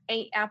 SDRs, or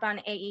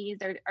outbound AEs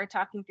are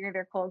talking through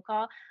their cold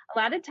call, a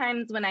lot of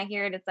times when I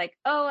hear it, it's like,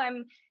 oh,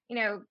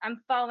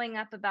 I'm following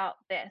up about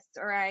this,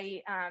 or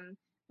I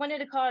wanted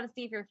to call to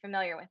see if you're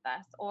familiar with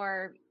us,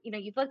 or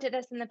you've looked at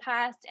us in the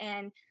past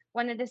and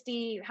wanted to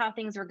see how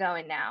things were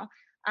going now.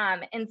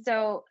 And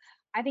so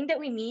I think that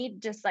we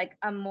need just like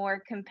a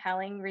more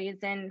compelling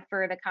reason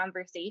for the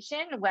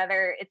conversation,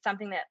 whether it's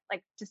something that,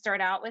 like, to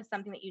start out with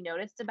something that you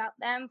noticed about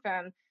them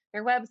from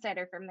their website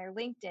or from their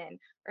LinkedIn,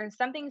 or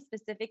something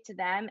specific to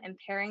them, and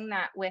pairing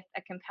that with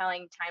a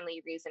compelling,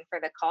 timely reason for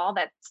the call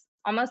that's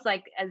almost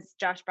like, as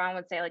Josh Brown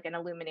would say, like an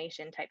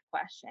illumination type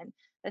question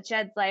that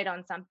sheds light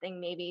on something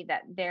maybe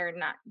that they're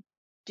not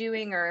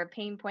doing, or a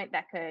pain point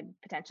that could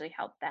potentially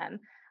help them.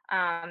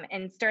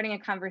 And starting a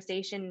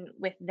conversation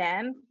with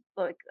them,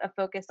 like a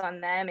focus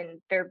on them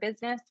and their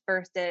business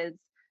versus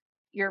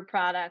your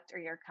product or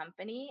your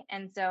company.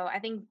 And so I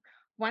think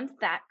once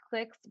that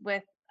clicks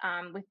with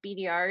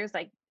BDRs,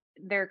 like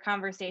their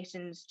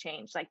conversations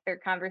change, like their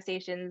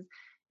conversations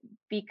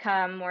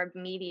become more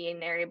meaty,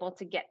 and they're able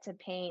to get to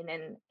pain,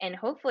 and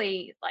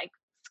hopefully like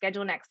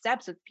schedule next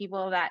steps with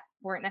people that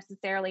weren't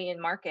necessarily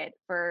in market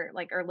for,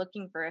 like, or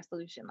looking for a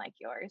solution like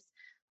yours.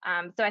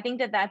 So I think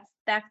that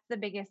that's the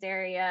biggest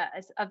area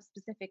of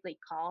specifically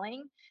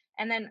calling.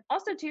 And then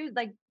also too,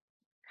 like,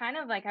 kind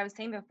of like I was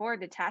saying before,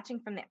 detaching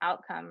from the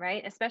outcome,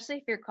 right? Especially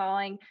if you're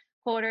calling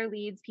colder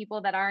leads,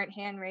 people that aren't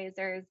hand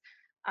raisers.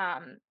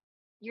 Um,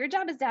 your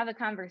job is to have a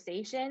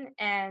conversation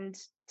and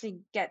to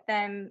get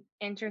them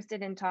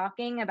interested in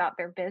talking about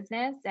their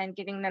business and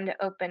getting them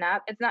to open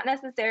up. It's not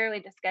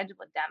necessarily to schedule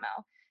a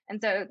demo. And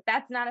so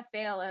that's not a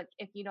fail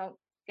if you don't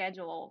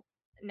schedule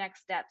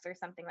next steps or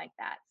something like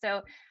that.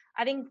 So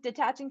I think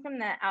detaching from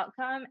the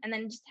outcome and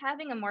then just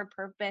having a more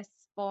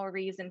purposeful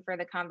reason for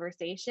the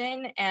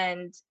conversation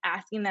and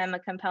asking them a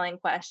compelling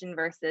question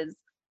versus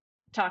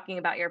talking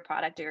about your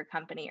product or your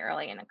company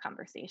early in a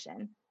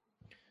conversation.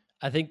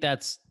 I think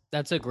that's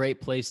a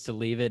great place to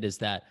leave it, is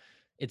that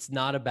it's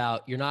not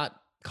about, you're not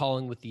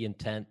calling with the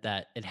intent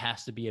that it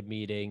has to be a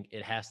meeting,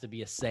 it has to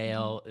be a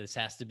sale, this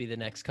has to be the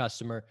next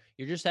customer.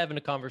 You're just having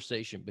a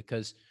conversation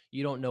because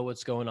you don't know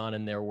what's going on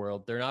in their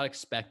world. They're not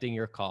expecting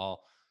your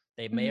call.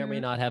 They may or may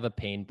Mm-hmm. not have a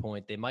pain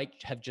point. They might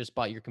have just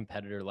bought your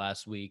competitor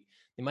last week.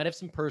 They might have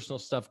some personal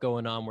stuff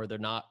going on where they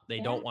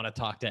Yeah. don't want to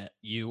talk to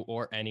you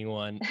or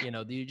anyone.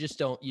 You just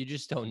don't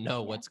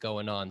know Yeah. what's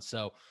going on.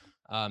 So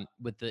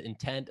with the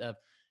intent of,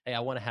 hey, I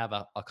want to have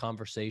a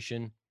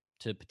conversation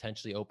to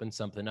potentially open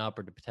something up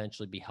or to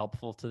potentially be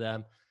helpful to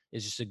them,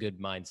 is just a good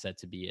mindset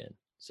to be in.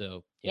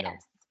 So,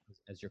 Yes.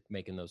 as you're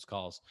making those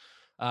calls.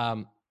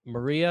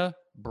 Maria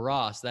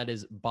Bros, that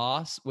is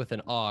boss with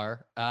an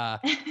R.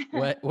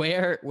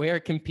 Where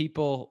can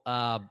people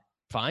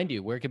find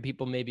you? Where can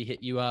people maybe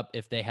hit you up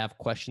if they have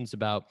questions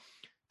about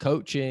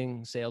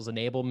coaching, sales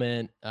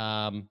enablement,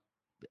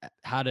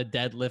 how to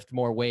deadlift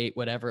more weight,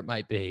 whatever it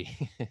might be?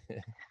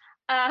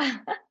 Uh,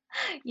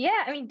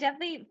 yeah, I mean,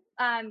 definitely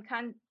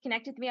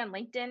connect with me on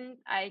LinkedIn.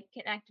 I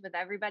connect with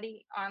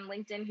everybody on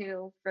LinkedIn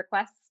who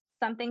requests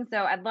something.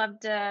 So I'd love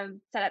to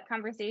set up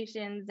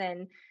conversations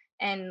and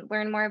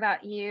learn more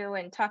about you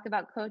and talk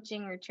about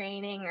coaching or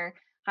training or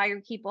how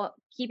you're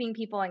keeping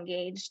people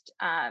engaged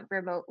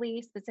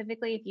remotely.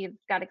 Specifically, if you've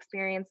got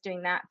experience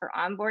doing that for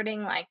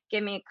onboarding, like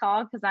give me a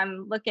call because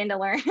I'm looking to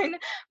learn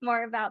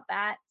more about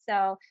that.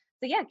 So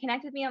yeah,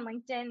 connect with me on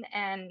LinkedIn,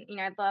 and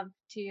I'd love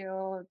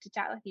to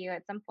chat with you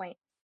at some point.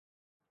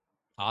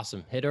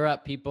 Awesome. Hit her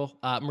up, people.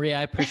 Maria,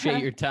 I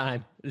appreciate your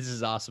time. This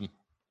is awesome.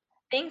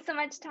 Thanks so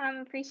much, Tom.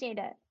 Appreciate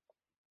it.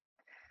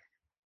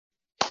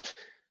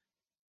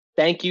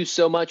 Thank you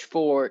so much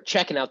for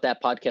checking out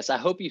that podcast. I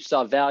hope you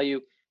saw value,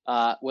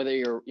 whether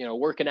you're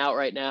working out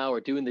right now or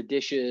doing the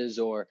dishes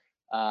or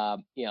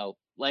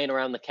laying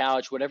around the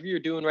couch, whatever you're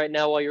doing right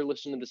now while you're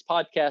listening to this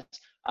podcast.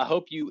 I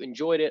hope you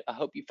enjoyed it. I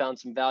hope you found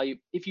some value.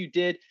 If you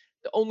did,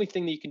 the only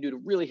thing that you can do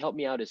to really help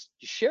me out is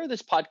to share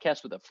this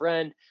podcast with a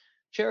friend,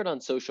 share it on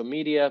social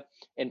media,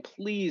 and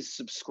please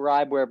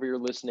subscribe wherever you're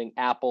listening,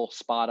 Apple,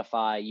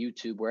 Spotify,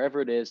 YouTube, wherever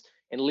it is,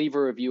 and leave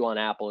a review on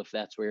Apple if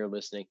that's where you're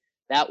listening.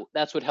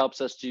 That's what helps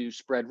us to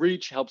spread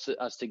reach, helps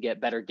us to get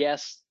better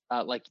guests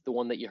like the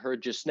one that you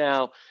heard just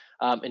now,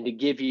 and to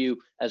give you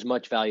as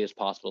much value as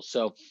possible.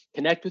 So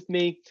connect with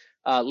me,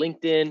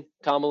 LinkedIn,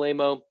 Tom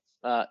Alemo,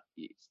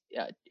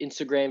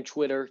 Instagram,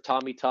 Twitter,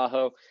 Tommy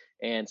Tahoe,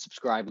 and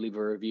subscribe, leave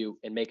a review,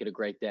 and make it a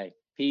great day.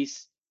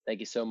 Peace. Thank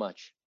you so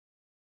much.